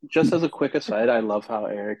 just as a quick aside, I love how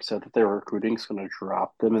Eric said that their recruiting is going to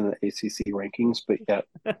drop them in the ACC rankings, but yet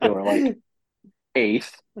they were like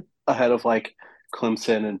eighth ahead of like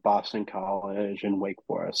Clemson and Boston College and Wake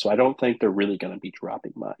Forest. So I don't think they're really going to be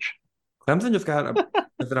dropping much. Clemson just got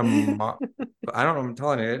is it I don't know. I'm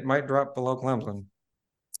telling you, it might drop below Clemson.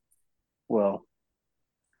 Well,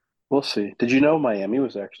 we'll see. Did you know Miami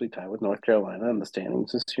was actually tied with North Carolina in the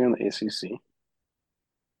standings this year in the ACC?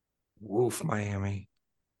 Woof, Miami.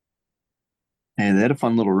 Hey, they had a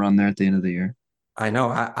fun little run there at the end of the year. I know.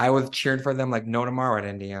 I was cheered for them like no tomorrow at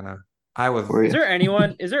Indiana. I was. Were Is you? there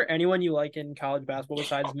anyone you like in college basketball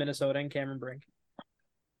besides Minnesota and Cameron Brink?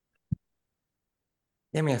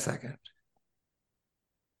 Give me a second.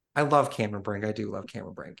 I love Cameron Brink. I do love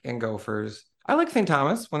Cameron Brink and Gophers. I like St.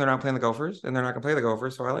 Thomas when they're not playing the Gophers, and they're not gonna play the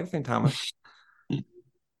Gophers, so I like St. Thomas.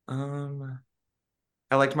 Um,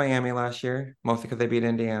 I liked Miami last year, mostly because they beat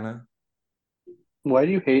Indiana. Why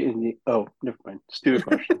do you hate Indiana? Oh, never mind. Stupid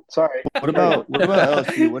question. Sorry. What about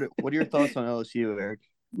LSU? What are your thoughts on LSU, Eric?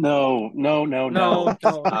 No, no, no, No, no.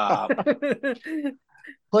 no. Stop.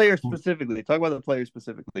 Player specifically. Talk about the player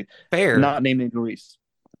specifically. Fair. Not named Angel Reese.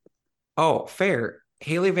 Oh, fair.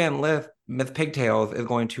 Haley Van Lith, Miss Pigtails, is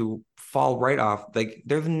going to fall right off. Like,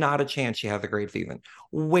 there's not a chance she has a great season.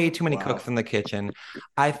 Way too many Wow. cooks in the kitchen.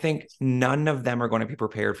 I think none of them are going to be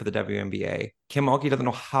prepared for the WNBA. Kim Mulkey doesn't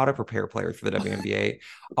know how to prepare players for the WNBA.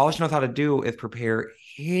 All she knows how to do is prepare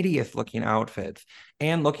hideous looking outfits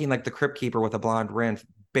and looking like the Crypt Keeper with a blonde rinse,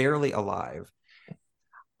 barely alive.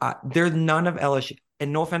 There's none of LSU,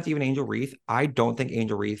 and no offense, even Angel Reese. I don't think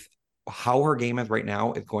Angel Reese, how her game is right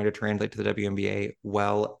now, is going to translate to the WNBA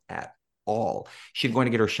well at all. She's going to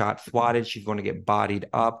get her shot swatted. She's going to get bodied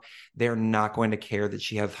up. They're not going to care that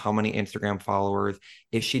she has how many Instagram followers.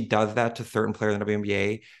 If she does that to certain players in the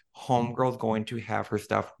WNBA, Homegirl's going to have her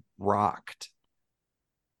stuff rocked.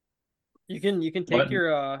 You can take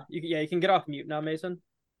your you can get off mute now, Mason.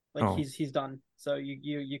 Like Oh. he's done. So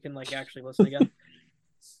you can like actually listen again.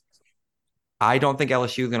 I don't think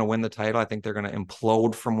LSU is going to win the title. I think they're going to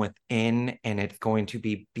implode from within, and it's going to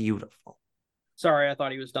be beautiful. Sorry, I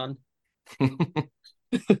thought he was done.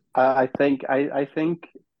 I think I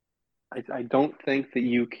don't think that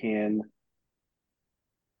you can.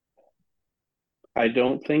 I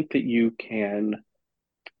don't think that you can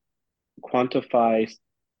quantify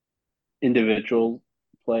individual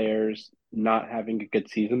players not having a good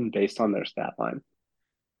season based on their stat line.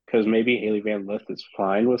 Because maybe Haley Van Lith is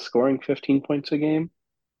fine with scoring 15 points a game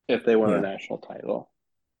if they won a Yeah. national title.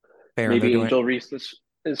 Fair, Maybe they're doing Angel Reese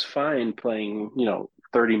is fine playing,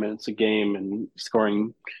 30 minutes a game and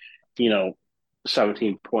scoring,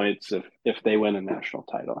 17 points if they win a national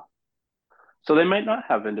title. So they might not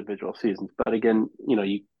have individual seasons, but again,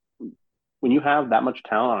 you when you have that much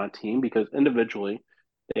talent on a team, because individually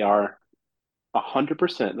they are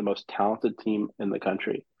 100% the most talented team in the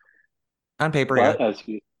country. On paper, yeah.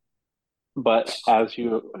 But as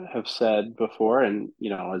you have said before, and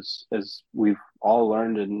as we've all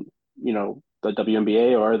learned in the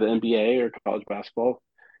WNBA or the NBA or college basketball,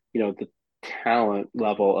 the talent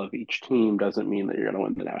level of each team doesn't mean that you're going to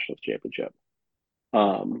win the national championship.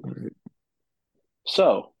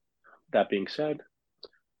 So that being said,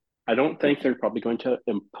 I don't think they're probably going to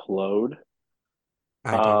implode.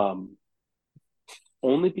 I do.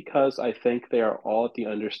 Only because I think they are all at the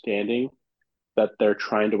understanding that they're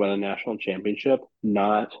trying to win a national championship,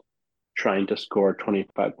 not trying to score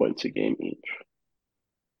 25 points a game each.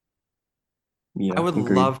 Yeah, I would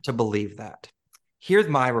agreed. love to believe that. Here's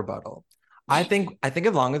my rebuttal. I think as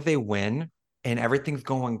long as they win and everything's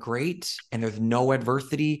going great and there's no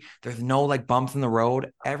adversity, there's no like bumps in the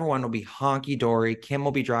road, everyone will be honky dory. Kim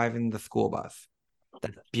will be driving the school bus.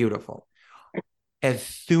 That's beautiful. As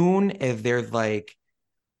soon as there's like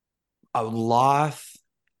a loss,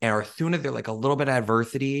 or as soon as there's like a little bit of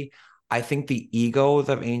adversity, I think the egos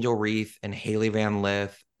of Angel Reese and Hailey Van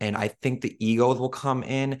Lith, and I think the egos will come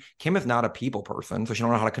in. Kim is not a people person, so she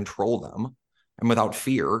don't know how to control them and without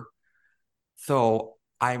fear. So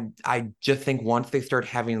I just think once they start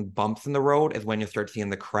having bumps in the road is when you start seeing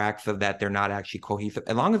the cracks of that they're not actually cohesive.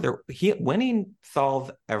 As long as winning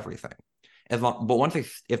solves everything. But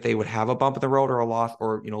if they would have a bump in the road or a loss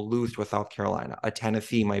or lose to a South Carolina, a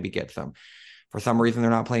Tennessee maybe gets them. For some reason,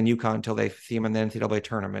 they're not playing UConn until they see them in the NCAA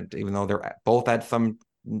tournament, even though they're both at some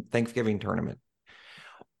Thanksgiving tournament.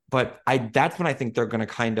 But that's when I think they're going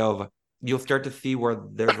to you'll start to see where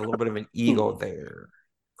there's a little bit of an ego there,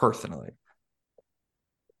 personally.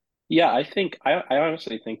 Yeah, I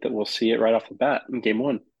honestly think that we'll see it right off the bat in game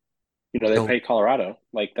one. They play Colorado.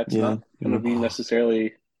 Like that's not going to be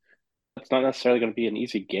necessarily. It's not necessarily going to be an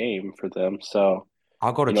easy game for them. So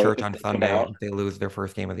I'll go to church on Sunday if they lose their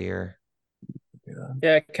first game of the year.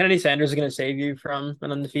 Yeah, Kennedy Sanders is going to save you from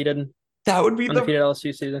an undefeated. That would be undefeated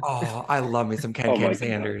LSU season. Oh, I love me some Ken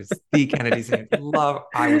Sanders. The Kennedy Sanders.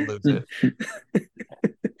 I would lose it.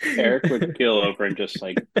 Eric would keel over and just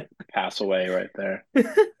like pass away right there.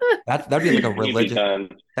 That'd be like a religious.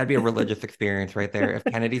 That'd be a religious experience right there. If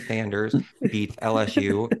Kennedy Sanders beats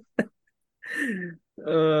LSU.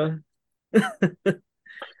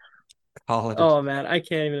 Oh man, I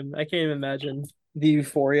can't even imagine the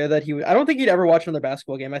euphoria that he would. I don't think he'd ever watch another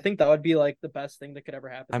basketball game. I think that would be like the best thing that could ever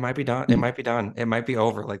happen. I might be done. It might be done. It might be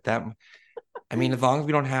over like that. I mean, as long as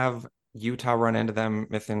we don't have Utah run into them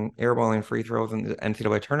missing airballing free throws in the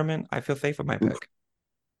NCAA tournament, I feel safe with my pick.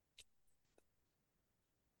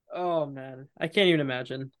 Oh man, I can't even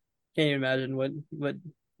imagine. Can't even imagine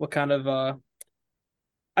what kind of.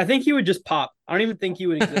 I think he would just pop. I don't even think he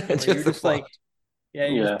would exist. Just like,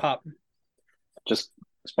 just pop. Just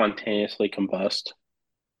spontaneously combust.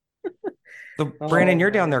 So, Brandon,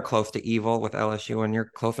 you're down there close to evil with LSU, and you're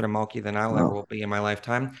closer to Mulkey than I'll ever will be in my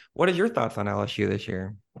lifetime. What are your thoughts on LSU this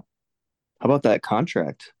year? How about that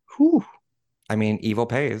contract? Whew. I mean, evil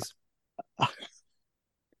pays.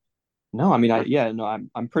 No, I mean,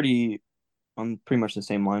 I'm pretty much the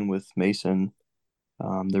same line with Mason.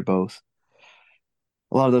 They're both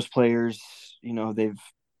a lot of those players. They've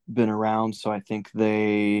been around, so I think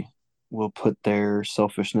they will put their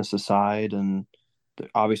selfishness aside, and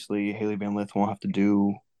obviously Hailey Van Lith won't have to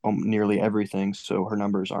do nearly everything, so her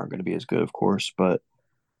numbers aren't going to be as good, of course. But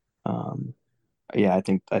I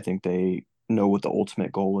think they know what the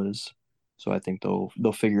ultimate goal is, so I think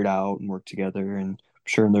they'll figure it out and work together. And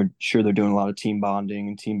I'm sure they're doing a lot of team bonding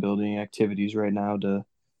and team building activities right now to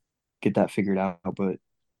get that figured out. But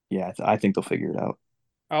yeah, I think they'll figure it out.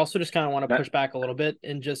 I also just kind of want to push back a little bit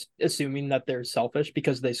and just assuming that they're selfish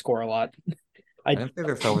because they score a lot. I don't think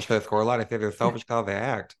they're selfish because they score a lot. I think they're selfish because they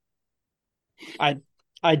act.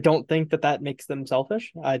 I don't think that makes them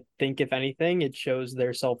selfish. I think if anything, it shows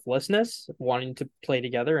their selflessness, wanting to play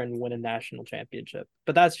together and win a national championship.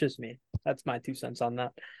 But that's just me. That's my 2 cents on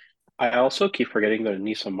that. I also keep forgetting that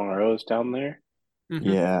Anissa Morrow is down there. Mm-hmm.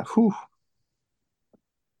 Yeah. Whew.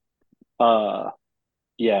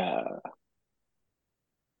 Yeah.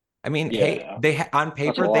 I mean, hey, on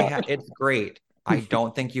paper it's great. I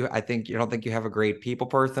don't think you have a great people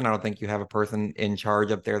person. I don't think you have a person in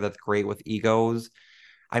charge up there that's great with egos.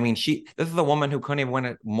 I mean, this is a woman who couldn't even win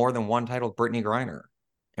it more than one title, Brittany Griner.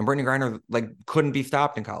 And Brittany Griner like couldn't be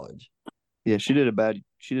stopped in college. Yeah, she did a bad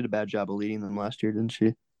job of leading them last year, didn't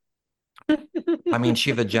she? I mean,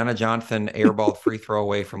 she's a Jenna Johnson airball free throw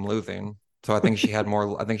away from losing. So I think she had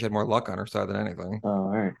more. I think she had more luck on her side than anything. Oh, all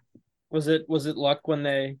right. Was it luck when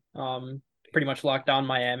they pretty much locked down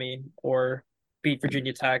Miami or beat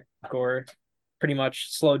Virginia Tech or pretty much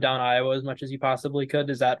slowed down Iowa as much as you possibly could?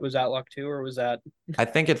 Was that luck too, or was that I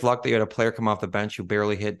think it's luck that you had a player come off the bench who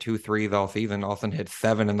barely hit 2 threes all season, all of a sudden hit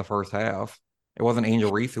 7 in the first half. It wasn't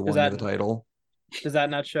Angel Reese who does won you that the title. does that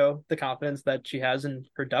not show the confidence that she has in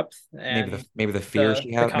her depth and Maybe the fear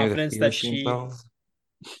she the has, maybe the confidence fear that she she instills.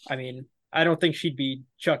 I mean, I don't think she'd be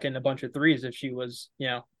chucking a bunch of threes if she was,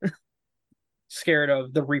 scared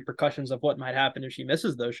of the repercussions of what might happen if she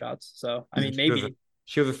misses those shots. So, I mean, maybe.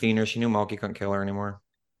 She was a senior. She knew Mulkey couldn't kill her anymore.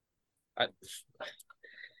 I,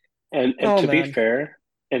 And oh to be man, fair,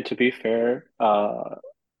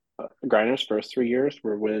 Griner's first 3 years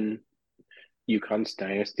were when UConn's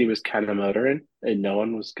dynasty was kind of motoring and no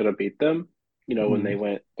one was going to beat them. When they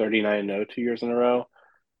went 39-0 2 years in a row.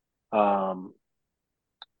 Um,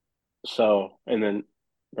 and then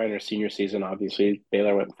Griner's senior season, obviously,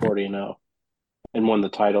 Baylor went 40-0 and won the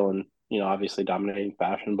title in, obviously dominating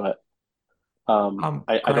fashion. But I don't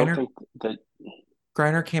Griner think that.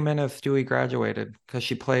 Griner came in as Stewie graduated because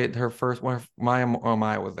she played her first one. Maya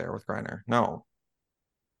was there with Griner. No,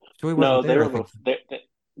 Stewie wasn't No, there. I think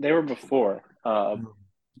they were before.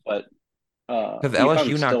 But because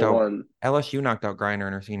UConn still won. LSU knocked out Griner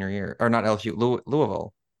in her senior year, or not LSU,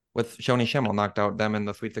 Louisville with Shoni Schimmel knocked out them in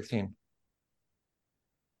the Sweet 16.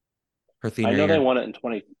 Her I senior know they year, won it in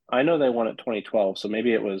 20. I know they won it 2012. So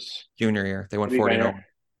maybe it was junior year, they went maybe 40-0.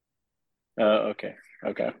 Griner. Okay,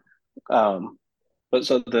 okay. But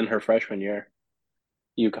so then her freshman year,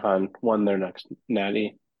 UConn won their next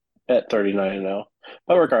natty at 39-0.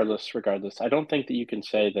 But regardless, I don't think that you can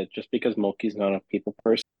say that just because Mulkey's not a people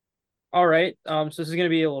person. all right. So this is gonna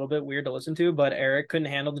be a little bit weird to listen to, but Eric couldn't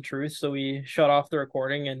handle the truth, so we shut off the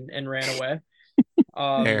recording and ran away.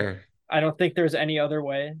 There, I don't think there's any other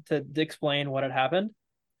way to explain what had happened.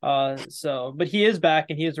 But he is back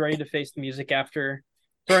and he is ready to face the music after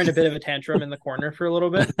throwing a bit of a tantrum in the corner for a little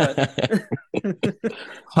bit. But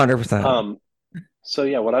 100%. So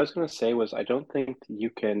yeah, what I was going to say was I don't think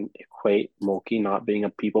you can equate Mulkey not being a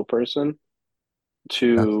people person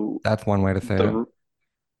to That's one way to say it.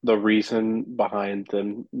 the reason behind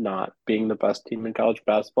them not being the best team in college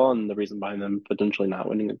basketball and the reason behind them potentially not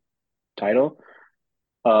winning a title.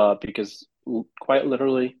 Because quite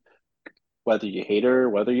literally, whether you hate her,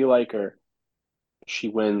 whether you like her, she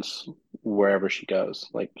wins wherever she goes.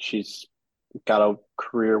 Like she's got a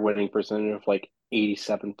career winning percentage of like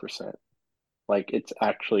 87%. Like it's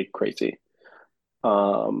actually crazy.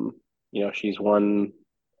 She's won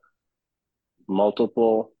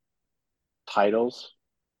multiple titles.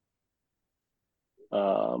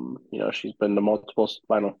 She's been to multiple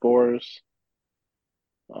Final Fours.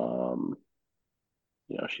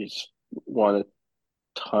 She's won a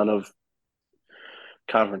ton of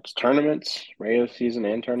conference tournaments, regular season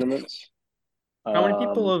and tournaments. how many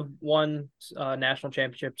people have won national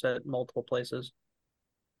championships at multiple places?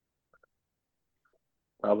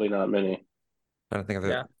 Probably not many. I don't think of it.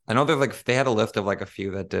 Yeah. I know there's like they had a list of like a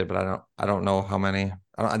few that did, but I don't know how many.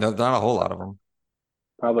 I know not a whole lot of them.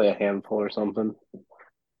 Probably a handful or something.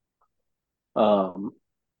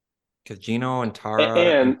 Because Gino and Tara and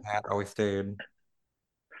and Pat always stayed.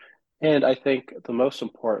 and I think the most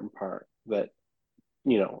important part that,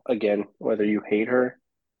 again, whether you hate her,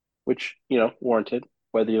 which, warranted,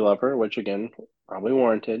 whether you love her, which again, probably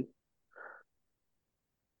warranted,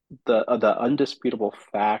 the undisputable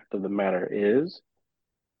fact of the matter is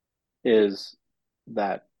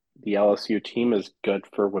that the LSU team is good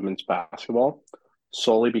for women's basketball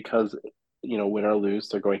solely because, win or lose,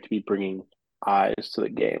 they're going to be bringing eyes to the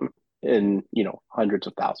game in, hundreds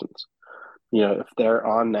of thousands. If they're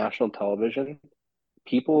on national television,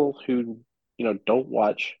 people who, don't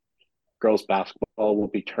watch girls basketball will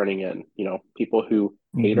be turning in. People who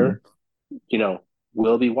hate her,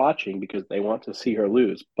 will be watching because they want to see her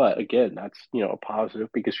lose. But again, that's, a positive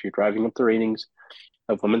because you're driving up the ratings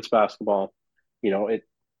of women's basketball. It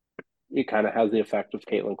kind of has the effect of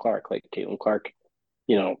Caitlin Clark. Like Caitlin Clark,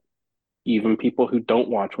 even people who don't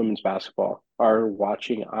watch women's basketball are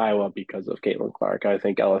watching Iowa because of Caitlin Clark. I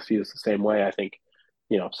think LSU is the same way. I think,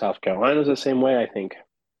 South Carolina is the same way. I think,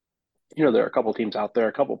 there are a couple teams out there,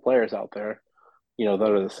 a couple players out there, that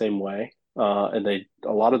are the same way. And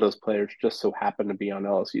a lot of those players just so happen to be on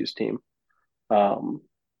LSU's team.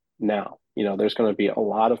 Now, there's going to be a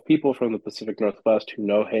lot of people from the Pacific Northwest who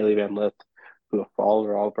know Hailey Van Lith, who have followed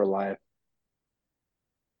her all of her life,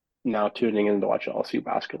 now tuning in to watch LSU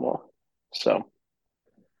basketball. So,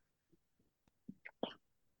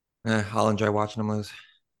 I'll enjoy watching them lose.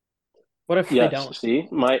 What if they Yes, don't? see,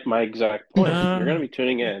 my exact point. You're going to be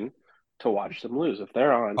tuning in to watch them lose. If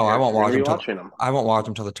they're on, Oh, I Eric, won't you're going watch to be them till watching them. I won't watch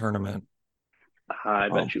them till the tournament. I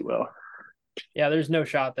Oh. bet you will. Yeah, there's no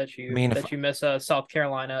shot that I mean, you miss a South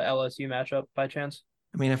Carolina LSU matchup by chance.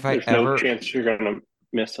 if I There's no ever, chance you're going to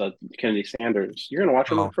miss a Kennedy Sanders. You're going to watch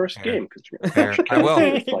them in the first fair, game because you're going to fair, watch I Kennedy will.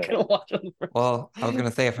 Sanders You're play. gonna watch them first. Well, I was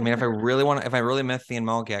gonna say if I really miss seeing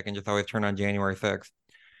Mulkey, I can just always turn on January 6th.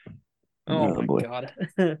 Oh Oh, my boy. god.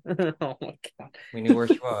 Oh my god. We knew where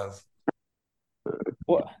she was.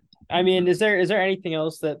 Well, I mean, is there anything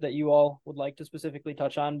else that you all would like to specifically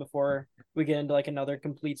touch on before we get into like another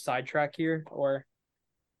complete sidetrack here? Or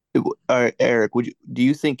All right, Eric, do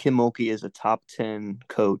you think Kim Mulkey is a top 10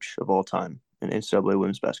 coach of all time in NCAA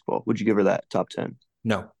women's basketball? Would you give her that top 10?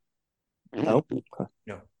 No, No.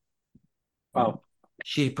 no. Oh,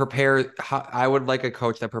 She prepares. I would like a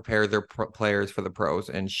coach that prepares their players for the pros,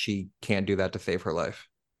 and she can't do that to save her life.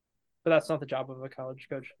 but that's not the job of a college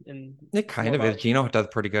coach. It kind of is. Gino does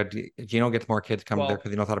pretty good. Gino gets more kids coming there Well, because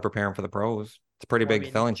he knows how to prepare them for the pros. It's a pretty well, I big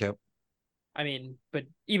mean- selling chip. I mean, but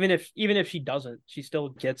even if she doesn't, she still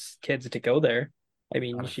gets kids to go there. I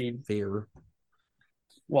mean, Out of fear.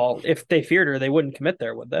 well, if they feared her, they wouldn't commit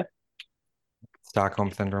there, would they?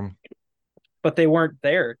 Stockholm syndrome. But they weren't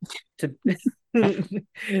there to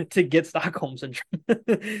to get Stockholm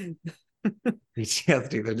syndrome. Yes,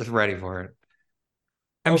 dude, they're just ready for it.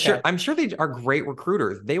 Okay. I'm sure they are great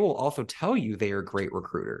recruiters. They will also tell you they are great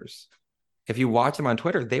recruiters. If you watch them on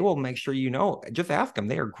Twitter, they will make sure you know. Just ask them.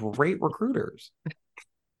 They are great recruiters.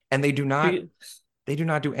 And they do not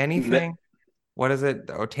do anything. What is it?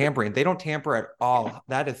 Oh, tampering. They don't tamper at all.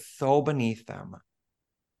 That is so beneath them.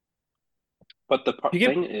 but the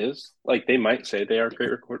thing is, like, they might say they are great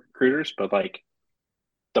recruiters, but like,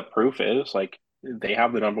 the proof is, like, they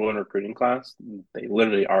have the #1 recruiting class. They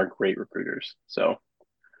literally are great recruiters. So,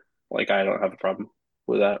 like, I don't have a problem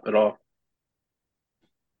with that at all.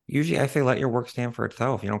 Usually I say let your work stand for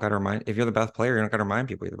itself. You don't got to remind, if you're the best player, you don't got to remind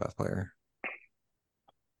people you're the best player.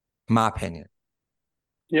 My opinion.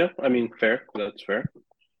 Yeah, I mean, fair. That's fair.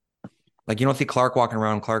 Like, you don't see Clark walking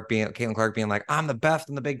around, Caitlin Clark being like, I'm the best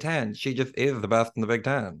in the Big Ten. She just is the best in the Big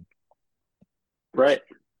Ten. Right.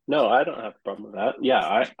 No, I don't have a problem with that. Yeah,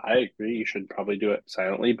 I agree. You should probably do it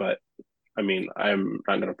silently, but I mean, I'm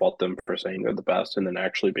not going to fault them for saying they're the best and then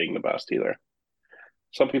actually being the best either.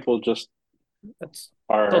 Some people just That's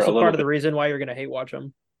are also a little part of the bit. reason why you're gonna hate watch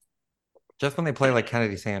them. Just when they play like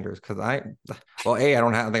Kennedy Sanders, because I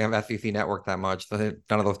don't have SEC Network that much, so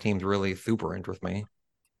none of those teams really super interest me.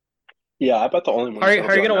 Yeah, I bet the only one. How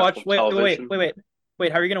are you gonna watch? Wait. How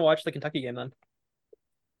are you gonna watch the Kentucky game then?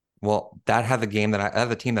 Well, that has a team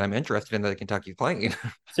that I'm interested in that Kentucky's playing.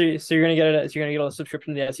 So you're gonna get it. So you're gonna get a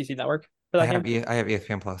subscription to the SEC Network for that game. I have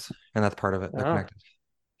ESPN Plus, and that's part of it. They're connected.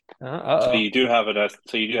 So you do have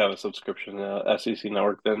a subscription to SEC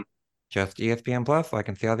Network then. Just ESPN Plus, so I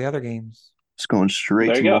can see all the other games. It's going straight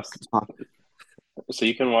There to you go. Walk. So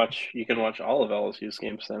you can watch all of LSU's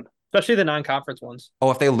games then. Especially the non-conference ones.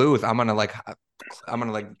 Oh, if they lose, I'm gonna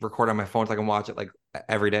record on my phone so I can watch it like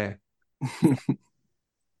every day.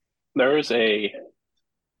 There is a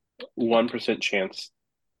 1% chance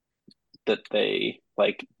that they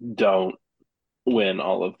like don't win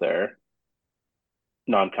all of their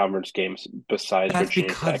non-conference games besides That's Virginia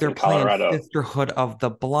because Tech they're and playing Colorado. Sisterhood of the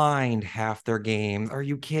Blind half their games. Are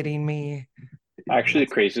you kidding me? Actually,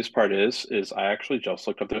 the craziest part is I actually just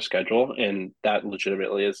looked up their schedule, and that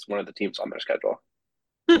legitimately is one of the teams on their schedule.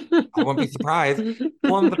 I wouldn't be surprised.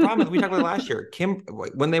 Well, the problem is we talked about last year. Kim,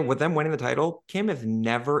 with them winning the title, Kim is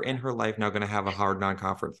never in her life now going to have a hard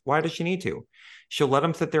non-conference. Why does she need to? She'll let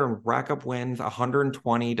them sit there and rack up wins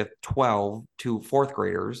 120-12 to fourth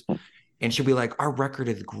graders, and she'll be like, "Our record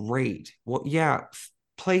is great." Well, yeah,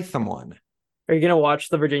 play someone. Are you gonna watch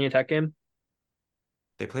the Virginia Tech game?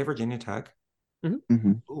 They play Virginia Tech.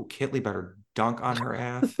 Mm-hmm. Ooh, Kitley better dunk on her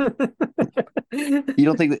ass. You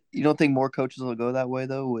don't think more coaches will go that way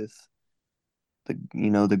though, with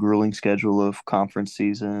the grueling schedule of conference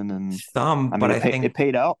season and But I think it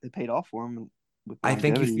paid out. It paid off for them. I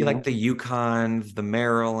think you see like the UConns, the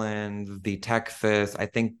Marylands, the Texas. I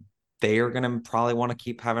think they are going to probably want to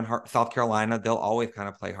keep having hard. South Carolina, they'll always kind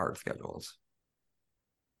of play hard schedules.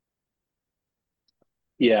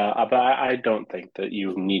 Yeah, but I don't think that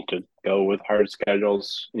you need to go with hard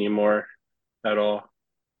schedules anymore at all.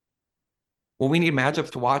 Well, we need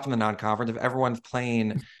matchups to watch in the non-conference. If everyone's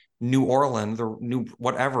playing New Orleans or New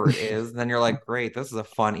whatever it is, then you're like, great, this is a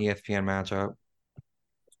fun ESPN matchup.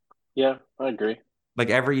 Yeah, I agree.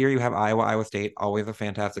 Like every year you have Iowa State, always a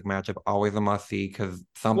fantastic matchup, always a must see because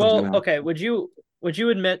okay. Would you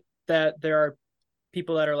admit that there are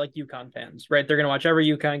people that are like UConn fans, right? They're going to watch every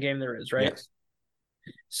UConn game there is, right? Yes.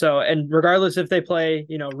 So, and regardless if they play,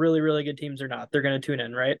 really, really good teams or not, they're going to tune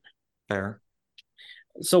in, right? Fair.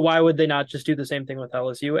 So why would they not just do the same thing with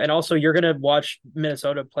LSU? And also, you're going to watch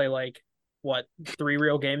Minnesota play like what 3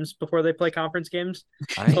 real games before they play conference games.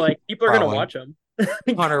 So like people are going to watch them.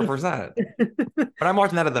 100%. But I'm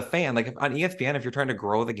watching that as a fan. Like on ESPN, if you're trying to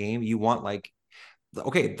grow the game, you want like,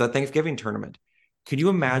 okay, the Thanksgiving tournament. Could you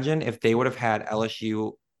imagine if they would have had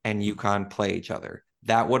LSU and UConn play each other?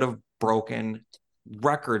 That would have broken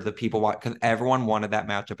records of people watch because everyone wanted that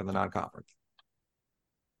matchup in the non-conference.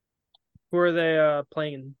 Who are they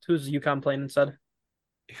playing? Who's UConn playing instead?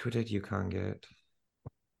 Who did UConn get?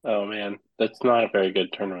 Oh man, that's not a very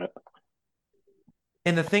good tournament.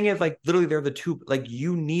 And the thing is, like, literally, they're the two. Like,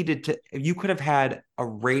 you could have had a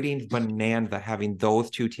ratings bonanza having those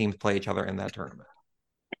two teams play each other in that tournament.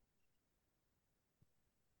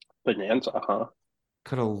 Bonanza, huh?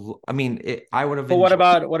 Could have. I mean, I would have. But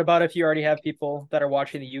what about if you already have people that are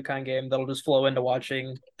watching the UConn game that'll just flow into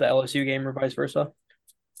watching the LSU game or vice versa?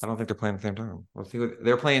 I don't think they're playing at the same time. Let's see what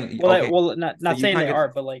they're playing. Well, okay. not So saying they are,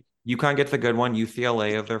 but like UConn gets a good one.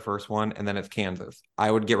 UCLA is their first one, and then it's Kansas. I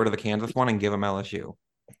would get rid of the Kansas one and give them LSU.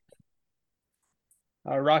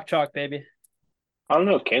 Rock chalk, baby. I don't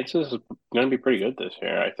know. Kansas is going to be pretty good this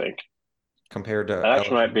year, I think. Compared to That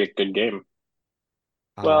actually might be a good game.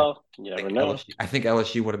 Well, you never know. I think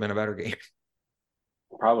LSU would have been a better game.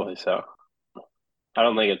 Probably so. I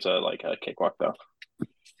don't think it's a cakewalk though.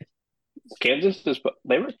 Kansas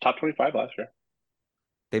they were top 25 last year.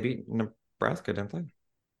 They beat Nebraska, didn't they?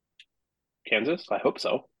 Kansas? I hope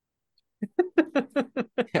so.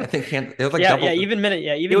 I think Kansas. It was like double. Even it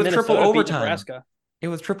was Minnesota triple overtime. Nebraska. It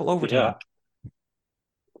was triple overtime.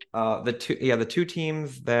 Yeah. The two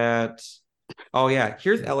teams that. Oh yeah,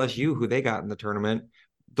 here's LSU, who they got in the tournament.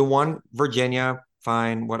 The one Virginia,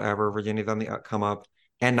 fine, whatever. Virginia's on the come up,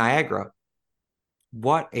 and Niagara.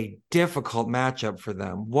 What a difficult matchup for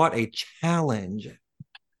them. What a challenge.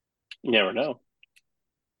 You never know.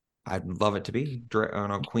 I'd love it to be.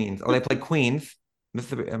 Queens. Oh, they play Queens.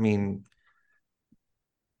 Mississippi. I mean,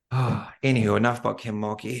 anywho, enough about Kim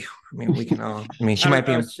Mulkey. I mean, we can all. I mean, she might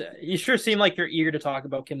be. You sure seem like you're eager to talk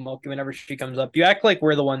about Kim Mulkey whenever she comes up. You act like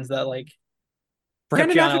we're the ones that like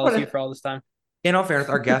kept you on LSU for all this time. In all fairness,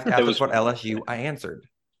 our guest asked us about LSU. I answered.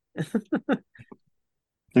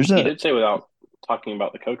 He did say without talking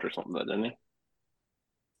about the coach or something, didn't he?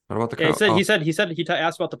 What about the coach? He said he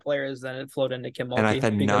asked about the players, then it flowed into Kim Mulkey. And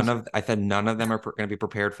I said none of them are going to be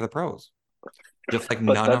prepared for the pros. Just like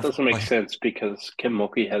but that doesn't make sense because Kim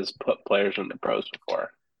Mulkey has put players in the pros before.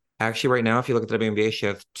 Actually, right now, if you look at the WNBA, she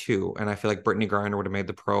has 2, and I feel like Brittany Griner would have made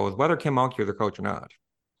the pros, whether Kim Mulkey was the coach or not.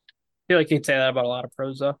 I feel like you'd say that about a lot of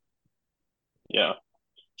pros, though. Yeah,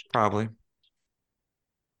 probably.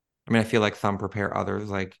 I mean, I feel like some prepare others,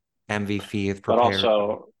 like MVP is prepared. But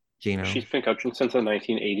also, Gino. She's been coaching since the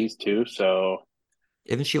 1980s too, so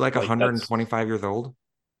isn't she like 125 years old?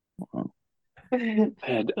 I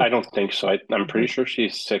don't think so. I'm pretty sure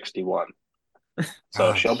she's 61.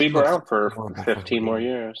 So she'll be around for 15 more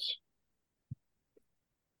years.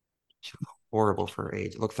 She looks horrible for her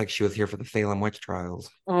age. It looks like she was here for the Salem witch trials.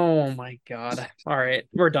 Oh my God. All right.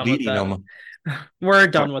 We're done with that. We're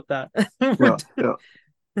done with that.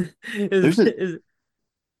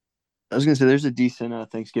 I was gonna say there's a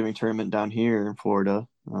decent Thanksgiving tournament down here in Florida.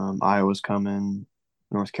 Iowa's coming,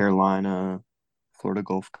 North Carolina, Florida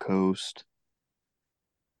Gulf Coast.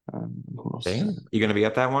 Who else? Damn. You gonna be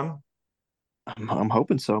at that one? I'm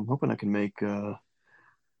hoping so. I'm hoping I can make.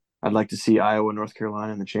 I'd like to see Iowa and North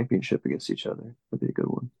Carolina in the championship against each other. That'd be a good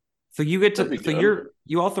one. So you get to. So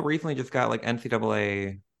you also recently just got like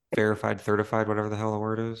NCAA verified, certified, whatever the hell the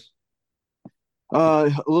word is.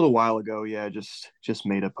 A little while ago, yeah. Just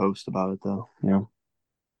made a post about it though. Yeah.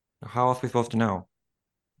 How else are we supposed to know?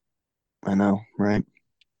 I know, right?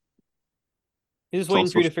 You're just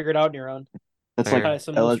waiting for you to figure it out on your own. That's like tie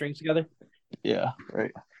some of the strings together. Yeah,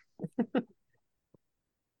 right.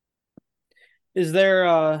 Is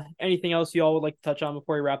there anything else you all would like to touch on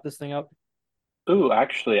before we wrap this thing up? Ooh,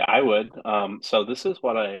 actually, I would. So this is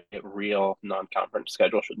what a real non-conference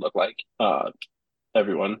schedule should look like.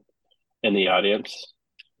 Everyone in the audience.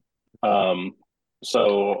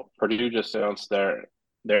 So Purdue just announced their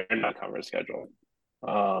non-conference schedule.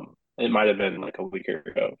 It might have been like a week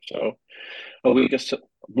ago. So a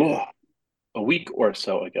week or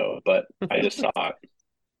so ago, but I just saw it.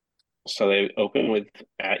 So they open with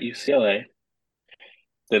at UCLA.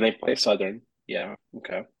 Then they play Southern. Yeah,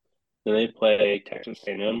 okay. Then they play Texas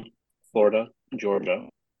A&M, Florida, Georgia.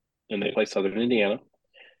 Then they play Southern Indiana.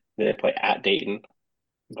 Then they play at Dayton.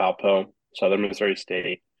 Valpo, Southern Missouri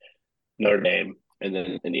State, Notre Dame, and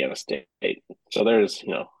then Indiana State. So there's,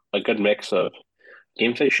 a good mix of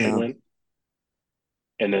games they should win,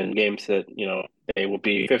 and then games that, they will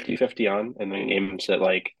be 50-50 on, and then games that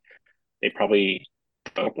like they probably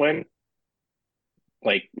don't win,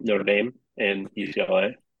 like Notre Dame and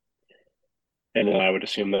UCLA. And then I would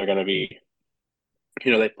assume they're going to be,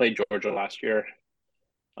 they played Georgia last year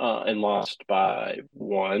and lost by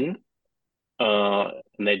 1.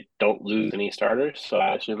 And they don't lose any starters, so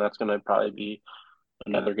I assume that's going to probably be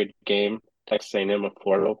another good game. Texas A&M and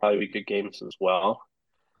Florida will probably be good games as well.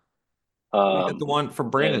 You got the one for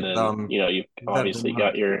Brandon. And then, you've obviously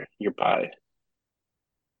got your bye.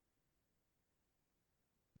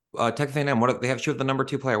 Texas A&M. What they have? She was the number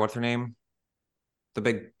 2 player. What's her name? The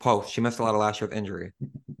big post. She missed a lot of last year with injury.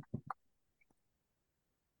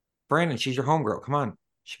 Brandon, she's your homegirl. Come on.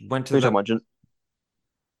 She went to You're talking about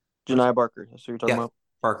Janiyah Barker. That's what you're talking about?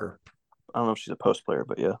 Barker. I don't know if she's a post player,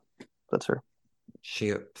 but yeah, that's her.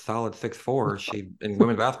 She a solid 6'4". She in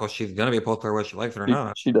women's basketball, she's gonna be a post player whether she likes it or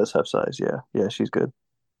not. She does have size, yeah. Yeah, she's good.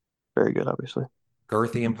 Very good, obviously.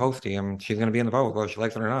 Girthy and posty. She's gonna be in the boat whether she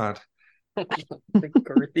likes it or not.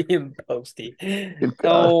 Girthy and posty.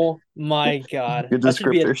 Oh my god. Good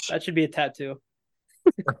descriptors. That should be a tattoo.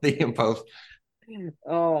 Girthy and post.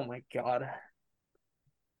 Oh my god.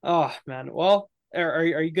 Oh man. Well, are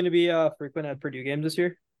you going to be frequent at Purdue games this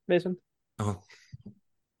year, Mason? Oh.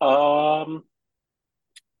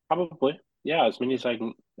 Probably. Yeah, as many as I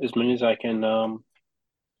can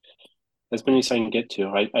get to.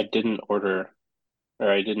 I didn't order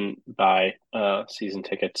or I didn't buy season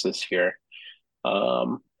tickets this year.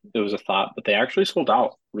 It was a thought, but they actually sold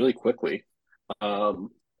out really quickly. All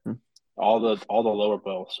the lower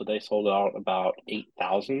bowl, so they sold out about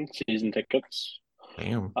 8,000 season tickets.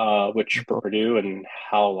 Damn. Which for Purdue and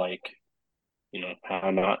how how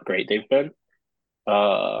not great they've been,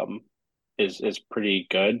 is pretty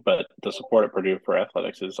good. But the support at Purdue for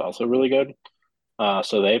athletics is also really good.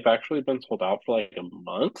 So they've actually been sold out for like a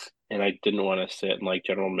month, and I didn't want to sit in like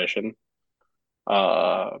general admission.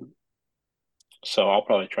 So I'll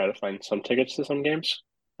probably try to find some tickets to some games.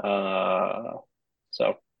 So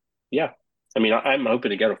yeah, I mean, I'm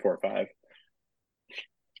hoping to get a 4 or 5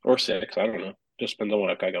 or 6. I don't know. Just depends on what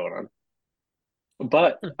I've got going on.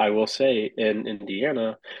 But I will say in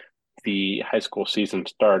Indiana, the high school season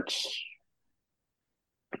starts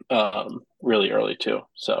really early too.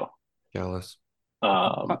 So jealous.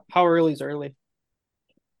 How early is early?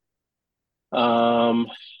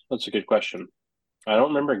 That's a good question. I don't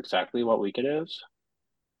remember exactly what week it is.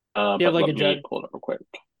 Do you have like let me pull it up real quick.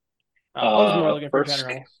 I was more looking for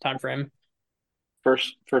general time frame.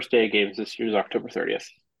 First day of games this year is October 30th.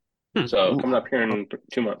 So coming up here in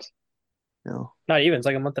 2 months. No. Not even. It's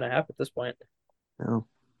like a month and a half at this point. No.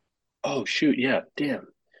 Oh shoot! Yeah, damn.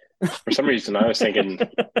 For some reason, I was thinking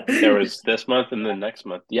there was this month and then next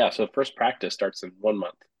month. Yeah, so first practice starts in 1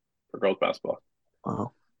 month for girls basketball.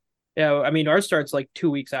 Wow. Yeah, I mean ours starts like 2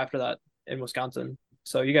 weeks after that in Wisconsin.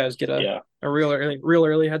 So you guys get a real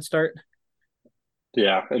early head start.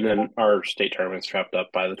 Yeah, and then our state tournament's wrapped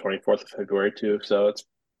up by the 24th of February too. So it's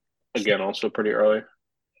again also pretty early.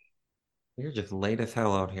 You're just late as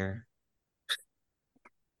hell out here.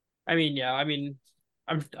 I mean, yeah. I mean,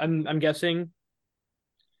 I'm guessing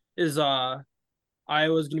is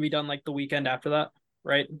Iowa's gonna be done like the weekend after that,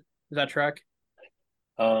 right? Is that track?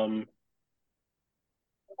 No.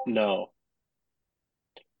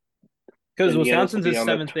 Because Wisconsin's is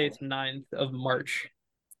 7th, 8th, 9th of March.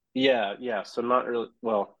 Yeah. So not really.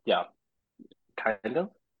 Well, yeah, kind of.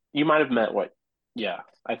 You might have met what? Yeah,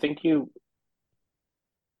 I think you.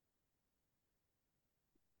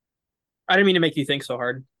 I didn't mean to make you think so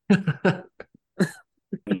hard.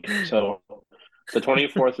 So the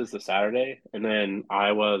 24th is the Saturday, and then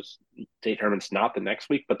Iowa's state tournament's not the next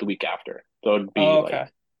week, but the week after. So it'd be like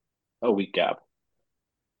a week gap.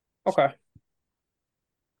 Okay.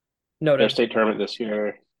 Noted. Their state tournament this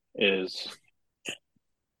year is,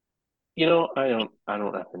 I don't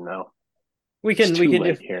even know. We can to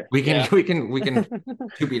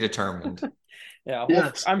be determined. Yeah,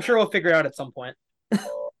 yes. I'm sure we'll figure it out at some point.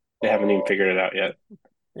 They haven't even figured it out yet.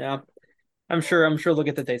 Yeah, I'm sure they'll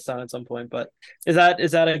get the dates down at some point. But is that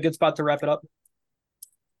a good spot to wrap it up?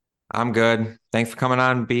 I'm good. Thanks for coming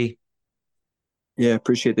on, B. Yeah,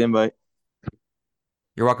 appreciate the invite.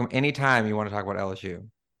 You're welcome anytime you want to talk about LSU.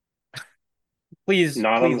 Please,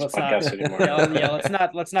 not please, on this podcast anymore.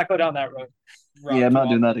 Let's not go down that road. Yeah, I'm not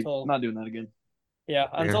doing that. Not doing that again. Yeah,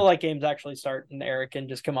 until like games actually start and Eric can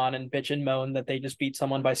just come on and bitch and moan that they just beat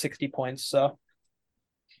someone by 60 points. So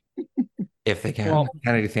if they can. Well,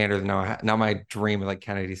 Kennedy Sanders, no, now my dream is like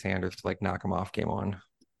Kennedy Sanders to like knock him off game one.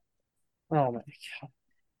 oh my God.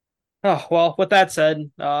 Oh, well, with that said,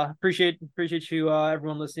 appreciate you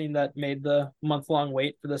everyone listening that made the month-long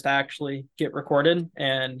wait for this to actually get recorded,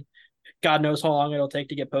 and God knows how long it'll take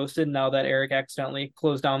to get posted now that Eric accidentally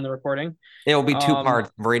closed down the recording. It will be two Um, parts.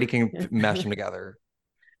 Brady can mesh them together.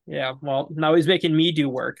 Yeah, well, now he's making me do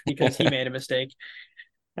work because he made a mistake.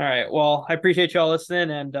 All right. Well, I appreciate y'all listening,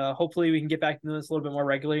 and hopefully we can get back to this a little bit more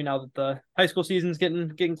regularly now that the high school season's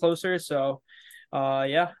getting closer. So,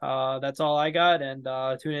 yeah, that's all I got, and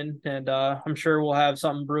tune in, and I'm sure we'll have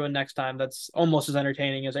something brewing next time that's almost as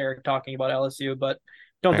entertaining as Eric talking about LSU, but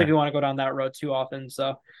don't think we want to go down that road too often.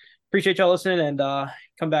 So, appreciate y'all listening, and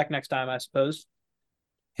come back next time, I suppose.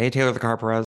 Hey, Taylor the Car Perez.